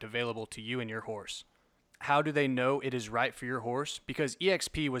product available to you and your horse. How do they know it is right for your horse? Because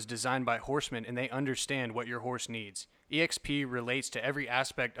EXP was designed by horsemen and they understand what your horse needs. EXP relates to every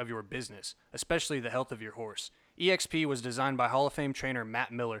aspect of your business, especially the health of your horse. EXP was designed by Hall of Fame trainer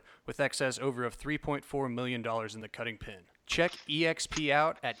Matt Miller with excess over of $3.4 million in the cutting pin. Check EXP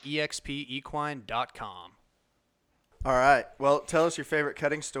out at expequine.com. All right. Well, tell us your favorite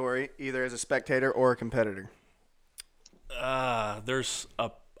cutting story, either as a spectator or a competitor. There's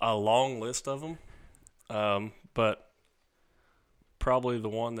a long list of them, but probably the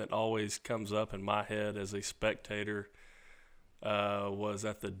one that always comes up in my head as a spectator was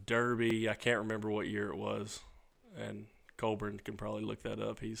at the Derby. I can't remember what year it was. And Colburn can probably look that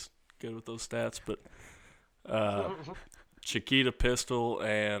up. He's good with those stats. But Chiquita Pistol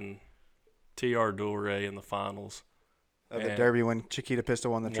and T.R. Dulray in the finals. Of the Derby when Chiquita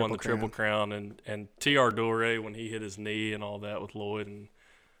Pistol won the Triple Crown. And T.R. Dulray when he hit his knee and all that with Lloyd. And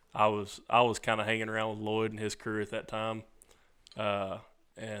I was kind of hanging around with Lloyd and his crew at that time.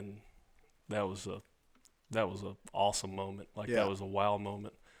 And that was a awesome moment. That was a wow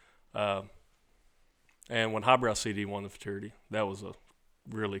moment. And when Highbrow CD won the Futurity, that was a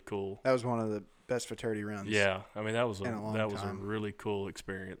really cool. That was one of the best Futurity runs. Yeah, I mean that was a really cool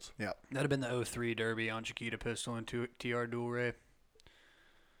experience. Yeah, that'd have been the 03 Derby on Chiquita Pistol and T.R. Dulray.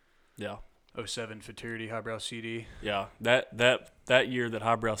 Yeah. 07 Futurity Highbrow CD. Yeah, that year that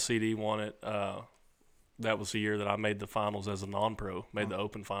Highbrow CD won it, that was the year that I made the finals as a non-pro, the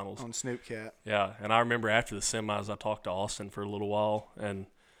open finals on Snoop Cat. Yeah, and I remember after the semis, I talked to Austin for a little while, and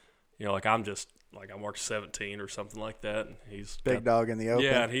I'm marked 17 or something like that. And he's big dog in the open.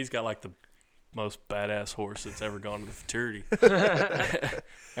 Yeah, and he's got the most badass horse that's ever gone to the Futurity.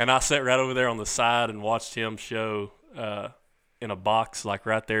 And I sat right over there on the side and watched him show in a box,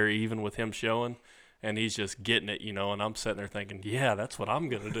 right there, even with him showing. And he's just getting it, and I'm sitting there thinking, yeah, that's what I'm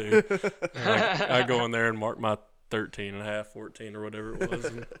going to do. I go in there and mark my 13 and a half, 14 or whatever it was.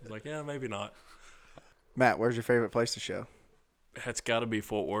 And I was like, yeah, maybe not. Matt, where's your favorite place to show? It's got to be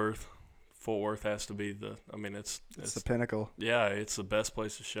Fort Worth. Fort Worth has to be it's the pinnacle. Yeah, it's the best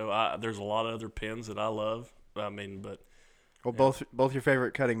place to show. There's a lot of other pins that I love. But Well, both your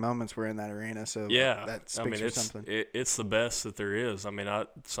favorite cutting moments were in that arena, so yeah, that speaks for something. It's the best that there is.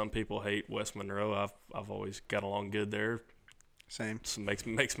 Some people hate West Monroe. I've always got along good there. Same. So makes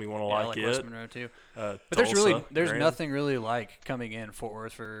me want to I like like it. West Monroe too. But Tulsa, there's Grand. nothing really like coming in Fort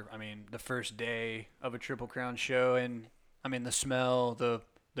Worth for the first day of a Triple Crown show, and the smell, the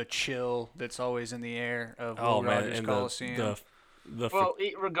chill that's always in the air of Will Rogers and Coliseum. Well,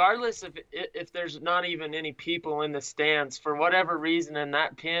 regardless if there's not even any people in the stands, for whatever reason in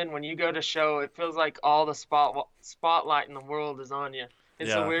that pin, when you go to show, it feels like all the spotlight in the world is on you.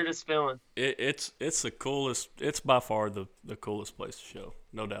 It's the weirdest feeling. It's the coolest. It's by far the coolest place to show,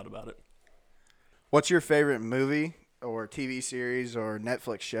 no doubt about it. What's your favorite movie or TV series or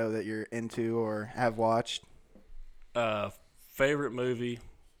Netflix show that you're into or have watched? Favorite movie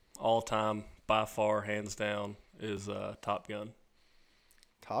all time, by far, hands down, is Top Gun.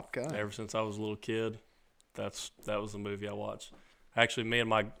 Top Gun. Ever since I was a little kid, that was the movie I watched. Actually, me and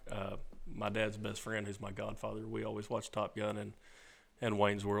my dad's best friend, who's my godfather, we always watch Top Gun and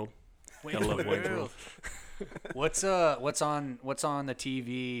Wayne's World. I love Wayne's World. What's on the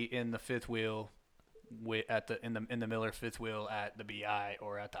TV in the fifth wheel, in the Miller fifth wheel at the BI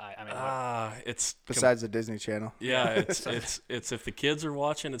or at the I? It's besides the Disney Channel. Yeah, it's if the kids are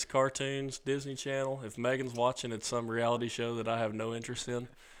watching, it's cartoons, Disney Channel. If Megan's watching, it's some reality show that I have no interest in.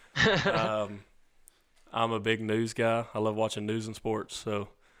 I'm a big news guy. I love watching news and sports, so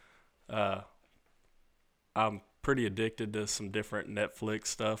I'm pretty addicted to some different Netflix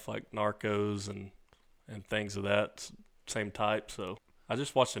stuff like Narcos and things of that same type. So I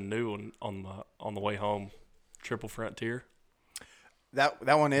just watched a new one on the way home, Triple Frontier. That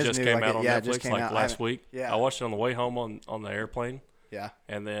one is just new. came out on Netflix just came out last week. Yeah, I watched it on the way home on the airplane. Yeah,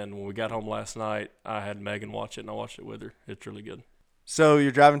 and then when we got home last night, I had Megan watch it, and I watched it with her. It's really good. So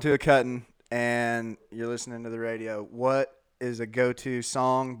you're driving to a cutting and you're listening to the radio. What is a go-to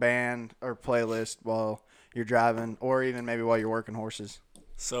song, band, or playlist while you're driving, or even maybe while you're working horses?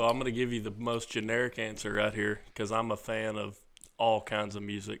 So I'm going to give you the most generic answer right here because I'm a fan of all kinds of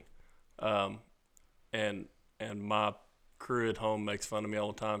music. And my crew at home makes fun of me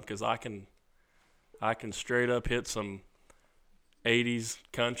all the time because I can straight up hit some 80s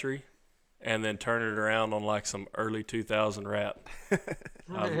country and then turn it around on like some early 2000 rap.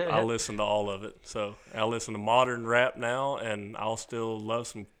 I listen to all of it. So I listen to modern rap now, and I'll still love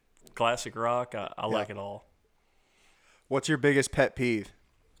some classic rock. I like it all. What's your biggest pet peeve?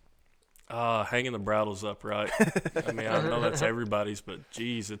 Hanging the bridles upright. I know that's everybody's, but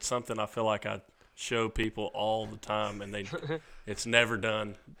geez, it's something I feel like I show people all the time, and it's never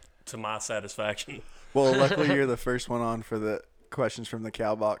done to my satisfaction. Well, luckily you're the first one on for the questions from the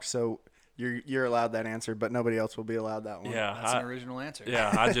cow box, so you're allowed that answer, but nobody else will be allowed that one. Yeah, that's an original answer.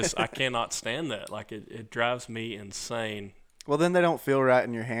 Yeah, I cannot stand that. Like it drives me insane. Well, then they don't feel right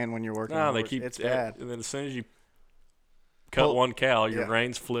in your hand when you're working. No, they keep. It's bad. And then as soon as you cut one cow, your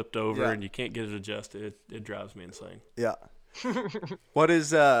reins's flipped over, and you can't get it adjusted. It drives me insane. Yeah. What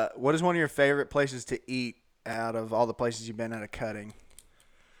is one of your favorite places to eat out of all the places you've been at a cutting?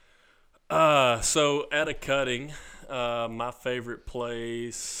 So at a cutting, my favorite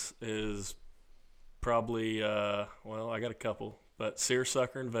place is probably I got a couple, but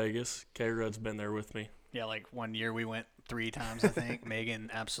Seersucker in Vegas. K-Rud's been there with me. Yeah, like one year we went 3 times, I think. Megan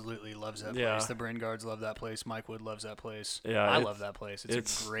absolutely loves that place. The Bringards love that place. Mike Wood loves that place. Yeah, I love that place.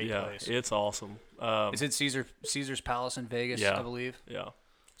 It's a great place. It's awesome. Is it Caesar's Palace in Vegas, I believe? Yeah.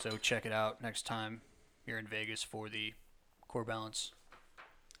 So check it out next time you're in Vegas for the Core Balance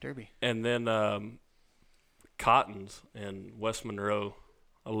Derby. And then Cotton's in West Monroe.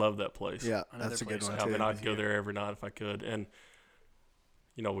 I love that place. Yeah, that's a good one too. I'd go there every night if I could. And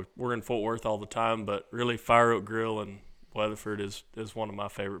we're in Fort Worth all the time, but really Fire Oak Grill in Weatherford is one of my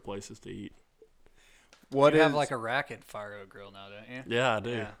favorite places to eat. You have like a rack at Fire Oak Grill now, don't you? Yeah, I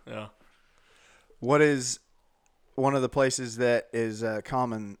do. Yeah. What is one of the places that is a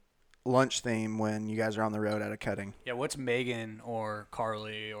common lunch theme when you guys are on the road at a cutting? Yeah, what's Megan or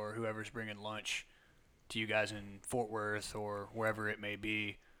Carly or whoever's bringing lunch to you guys in Fort Worth or wherever it may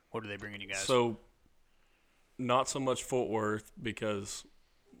be? What are they bringing you guys? So, not so much Fort Worth because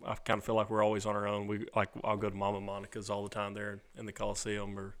I kind of feel like we're always on our own. I'll go to Mama Monica's all the time there in the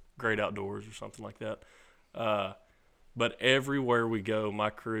Coliseum or Great Outdoors or something like that. But everywhere we go, my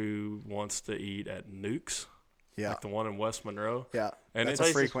crew wants to eat at Nuke's. Yeah. Like the one in West Monroe. Yeah. And that's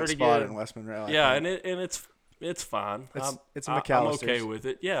it's a frequent spot in West Monroe. Yeah, and it's it's fine. It's a I'm McAllister's. okay with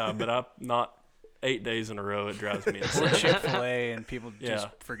it. Yeah, but I'm not 8 days in a row. It drives me Or insane. Chick-fil-A, and people just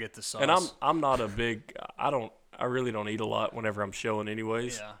Yeah. forget the sauce. And I'm not a big. I really don't eat a lot whenever I'm showing,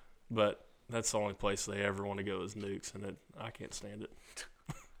 anyways. Yeah. But that's the only place they ever want to go is Nukes, and I can't stand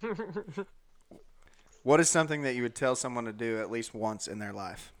it. What is something that you would tell someone to do at least once in their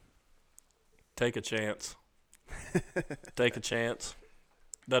life? Take a chance. Take a chance.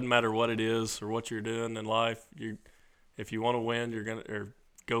 Doesn't matter what it is or what you're doing in life. If you want to win, you're gonna or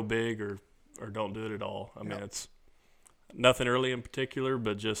go big or don't do it at all. I mean, it's nothing early in particular,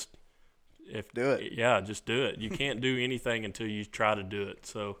 but just Do it. Yeah, just do it. You can't do anything until you try to do it.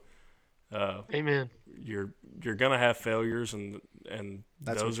 So, Amen. You're gonna have failures, and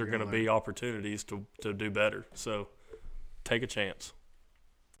That's those what are you're gonna gonna be opportunities to do better. So, take a chance.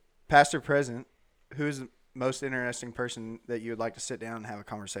 Past or present, who is the most interesting person that you would like to sit down and have a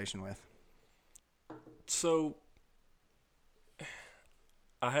conversation with? So,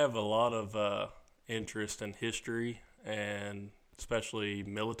 I have a lot of interest in history and especially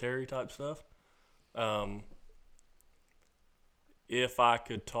military type stuff. If I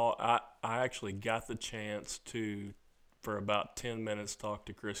could talk, I actually got the chance to, for about 10 minutes, talk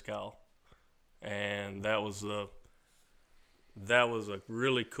to Chris Kyle, and that was a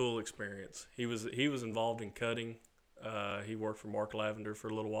really cool experience. He was involved in cutting. He worked for Mark Lavender for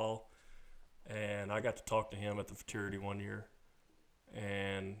a little while, and I got to talk to him at the fraternity one year.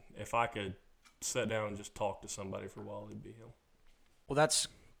 And if I could sit down and just talk to somebody for a while, it'd be him. Well, that's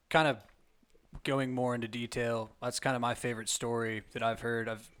kind of going more into detail. That's kind of my favorite story that I've heard.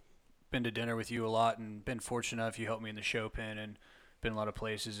 I've been to dinner with you a lot and been fortunate enough. You helped me in the show pen and been a lot of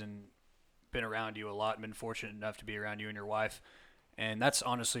places and been around you a lot and been fortunate enough to be around you and your wife. And that's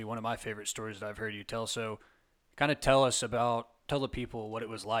honestly one of my favorite stories that I've heard you tell. So kind of tell the people what it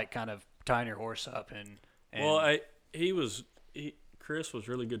was like kind of tying your horse up and Well, Chris was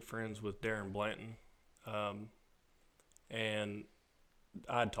really good friends with Darren Blanton. And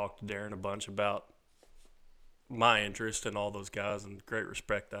I'd talked to Darren a bunch about my interest in all those guys and great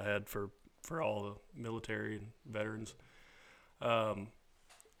respect I had for all the military and veterans. I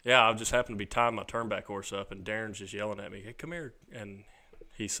just happened to be tying my turnback horse up, and Darren's just yelling at me, "Hey, come here!" And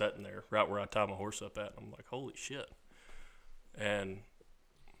he's sitting there right where I tie my horse up at. I'm like, "Holy shit!" And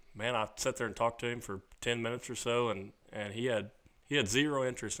man, I sat there and talked to him for 10 minutes or so, and he had zero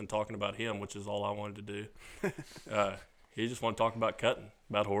interest in talking about him, which is all I wanted to do. He just wanted to talk about cutting,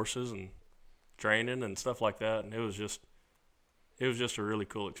 about horses and training and stuff like that, and it was just a really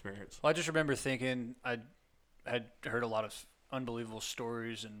cool experience. Well, I just remember thinking I had heard a lot of unbelievable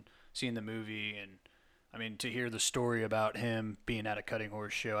stories and seen the movie, and I mean, to hear the story about him being at a cutting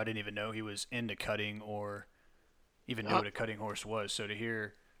horse show, I didn't even know he was into cutting or even knew what a cutting horse was. So to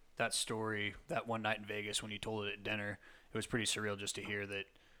hear that story that one night in Vegas when you told it at dinner, it was pretty surreal just to hear that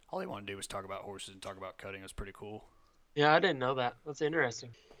all he wanted to do was talk about horses and talk about cutting. It was pretty cool. Yeah, I didn't know that. That's interesting.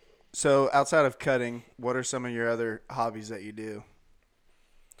 So outside of cutting, what are some of your other hobbies that you do?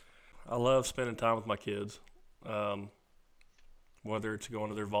 I love spending time with my kids, whether it's going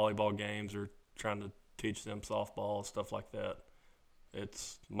to their volleyball games or trying to teach them softball, stuff like that.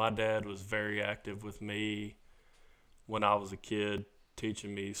 My dad was very active with me when I was a kid,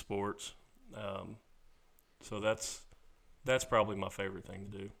 teaching me sports. So that's probably my favorite thing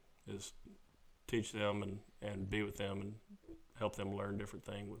to do, is teach them and be with them and help them learn different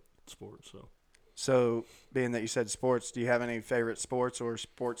things with sports. So being that you said sports, do you have any favorite sports or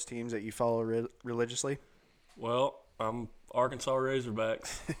sports teams that you follow religiously? Well, I'm Arkansas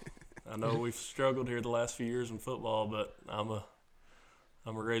Razorbacks. I know we've struggled here the last few years in football, but I'm a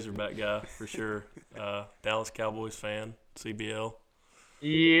Razorback guy for sure. Dallas Cowboys fan, CBL.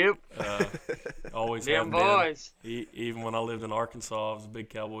 Yep. Always Damn have boys. been. Even when I lived in Arkansas, I was a big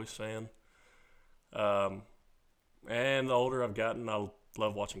Cowboys fan. And the older I've gotten, I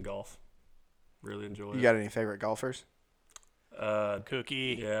love watching golf. Really enjoy it. You got any favorite golfers?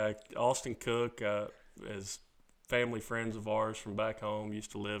 Cookie. Yeah, Austin Cook is family friends of ours from back home.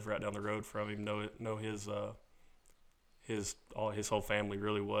 Used to live right down the road from him. Know his whole family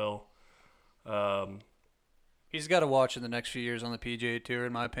really well. He's got to watch in the next few years on the PGA Tour,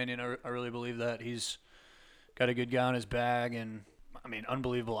 in my opinion. I really believe that. He's got a good guy on his bag, and, I mean,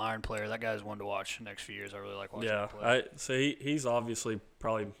 unbelievable iron player. That guy's one to watch the next few years. I really like watching him play. So he's obviously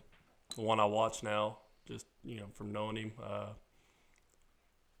probably the one I watch now, just, from knowing him.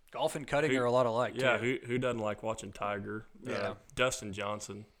 Golf and cutting are a lot alike, yeah, too. who doesn't like watching Tiger? Yeah. Dustin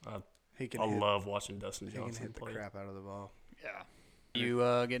Johnson. I love watching Dustin He can Johnson hit the play. crap out of the ball. Yeah. You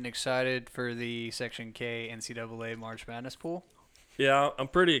getting excited for the Section K NCAA March Madness pool? Yeah, I'm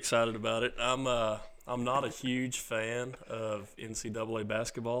pretty excited about it. I'm I'm not a huge fan of NCAA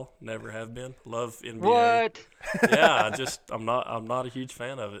basketball. Never have been. Love NBA. What? Yeah, I'm not a huge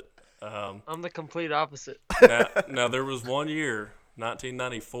fan of it. I'm the complete opposite. Now there was one year,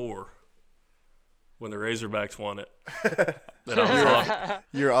 1994, when the Razorbacks won it. That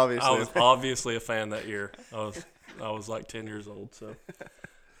You're obviously. I was obviously a fan that year. I was like 10 years old. So,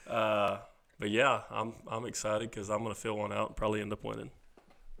 but yeah, I'm excited because I'm gonna fill one out and probably end up winning.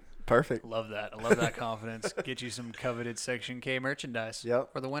 Perfect. Love that. I love that confidence. Get you some coveted Section K merchandise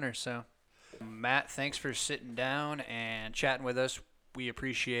Yep. for the winners. So, Matt, thanks for sitting down and chatting with us. We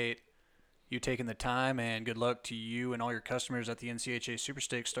appreciate you taking the time, and good luck to you and all your customers at the NCHA Super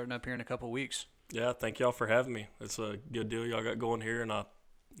Stakes starting up here in a couple weeks. Yeah, thank y'all for having me. It's a good deal y'all got going here, and I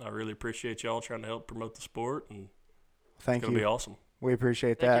really appreciate y'all trying to help promote the sport, and Thank it's gonna be you. awesome. We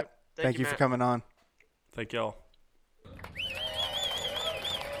appreciate Thank that. you. Thank you for Matt. coming on. Thank y'all.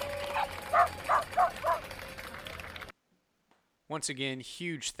 Once again,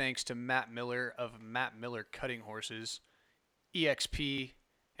 huge thanks to Matt Miller of Matt Miller Cutting Horses, EXP,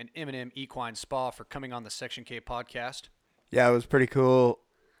 and M&M Equine Spa for coming on the Section K podcast. Yeah, it was pretty cool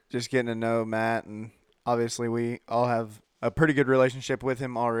just getting to know Matt, and obviously we all have a pretty good relationship with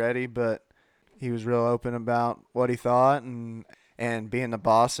him already, but he was real open about what he thought and being the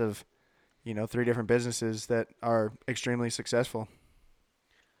boss of, 3 different businesses that are extremely successful.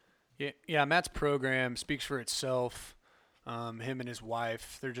 Yeah, Matt's program speaks for itself. Him and his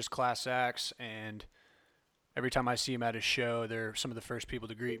wife, they're just class acts, and every time I see him at his show, they're some of the first people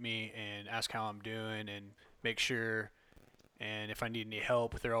to greet me and ask how I'm doing and make sure, and if I need any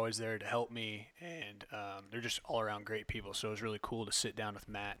help, they're always there to help me, and they're just all-around great people, so it was really cool to sit down with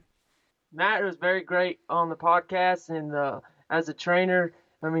Matt. Matt was very great on the podcast, and as a trainer,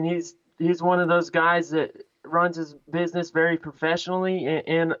 I mean, he's one of those guys that runs his business very professionally,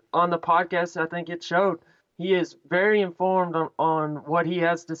 and on the podcast, I think it showed. He is very informed on what he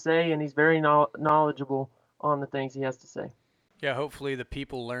has to say, and he's very knowledgeable on the things he has to say. Yeah, hopefully the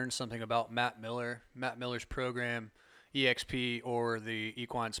people learn something about Matt Miller's program, EXP, or the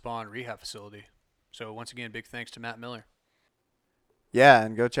Equine Spa and Rehab Facility. So once again, big thanks to Matt Miller. Yeah,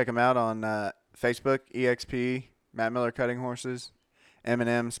 and go check him out on Facebook, EXP, Matt Miller Cutting Horses,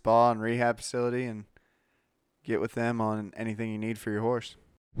 M&M Spa and Rehab Facility, and get with them on anything you need for your horse.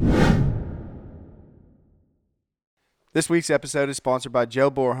 This week's episode is sponsored by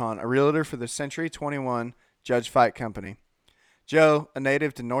Joe Borhan, a realtor for the Century 21 Judge Fight Company. Joe, a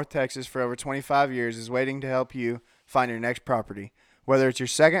native to North Texas for over 25 years, is waiting to help you find your next property. Whether it's your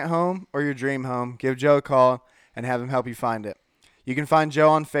second home or your dream home, give Joe a call and have him help you find it. You can find Joe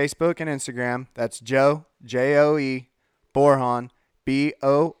on Facebook and Instagram. That's Joe, J-O-E, Borhan,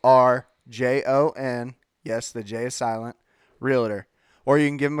 B-O-R-J-O-N. Yes, the J is silent. Realtor. Or you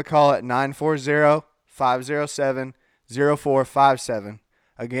can give him a call at 940-507-0457.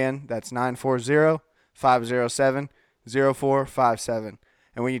 Again, that's 940-507-0457.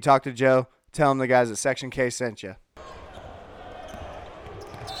 And when you talk to Joe, tell him the guys at Section K sent you.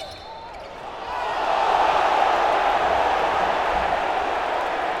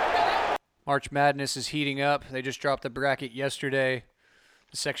 March Madness is heating up. They just dropped the bracket yesterday.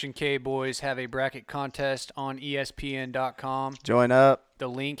 The Section K boys have a bracket contest on ESPN.com. Join up. The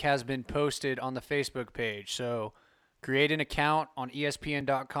link has been posted on the Facebook page. So create an account on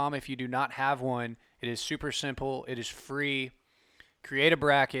ESPN.com if you do not have one. It is super simple. It is free. Create a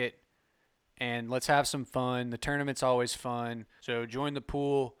bracket, and let's have some fun. The tournament's always fun. So join the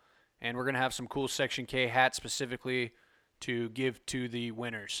pool, and we're going to have some cool Section K hats specifically to give to the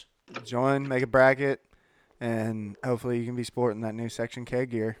winners. Join, make a bracket, and hopefully you can be sporting that new Section K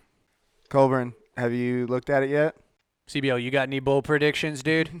gear. Colburn, have you looked at it yet? CBL, you got any bold predictions,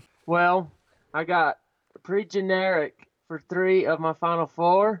 dude? Well, I got pretty generic for 3 of my Final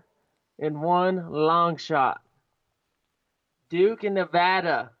Four and 1 long shot. Duke and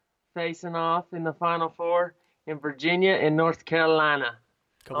Nevada facing off in the Final Four, and Virginia and North Carolina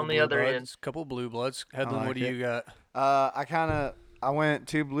on the other end. Couple blue bloods. Headland, what do you got? I went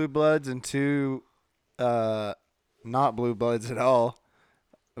 2 blue bloods and 2 not blue bloods at all,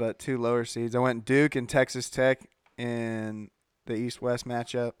 but 2 lower seeds. I went Duke and Texas Tech in the East-West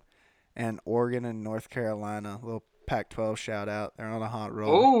matchup, and Oregon and North Carolina. A little Pac-12 shout out. They're on a hot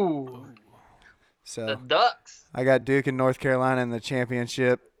roll. Ooh, So the Ducks. I got Duke and North Carolina in the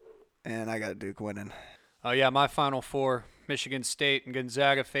championship, and I got Duke winning. Oh, yeah, my Final Four, Michigan State and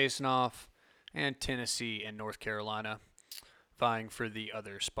Gonzaga facing off, and Tennessee and North Carolina vying for the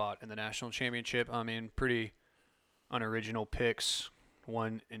other spot in the national championship. I mean, pretty unoriginal picks,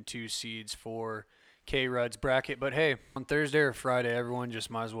 1 and 2 seeds for K-Rud's bracket. But hey, on Thursday or Friday, everyone just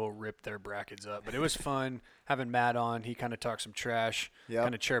might as well rip their brackets up. But it was fun having Matt on. He kind of talked some trash,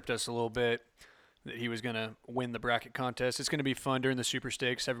 kind of chirped us a little bit that he was going to win the bracket contest. It's going to be fun during the Super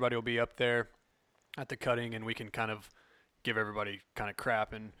Stakes. Everybody will be up there at the cutting, and we can kind of give everybody kind of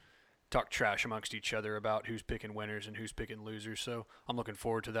crap and talk trash amongst each other about who's picking winners and who's picking losers. So I'm looking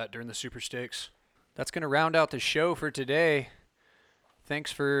forward to that during the Super Stakes. That's going to round out the show for today.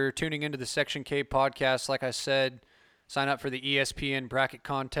 Thanks for tuning into the Section K podcast. Like I said, sign up for the ESPN bracket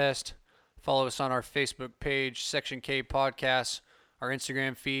contest. Follow us on our Facebook page, Section K Podcast, our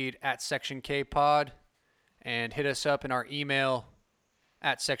Instagram feed at Section K Pod, and hit us up in our email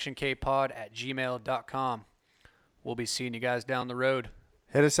at sectionkpod@gmail.com. We'll be seeing you guys down the road.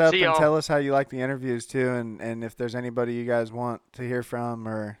 Hit us up and tell us how you like the interviews too, and if there's anybody you guys want to hear from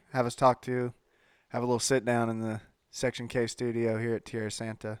or have us talk to, have a little sit down in the Section K studio here at Tierra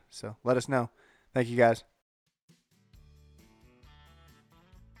Santa. So let us know. Thank you guys.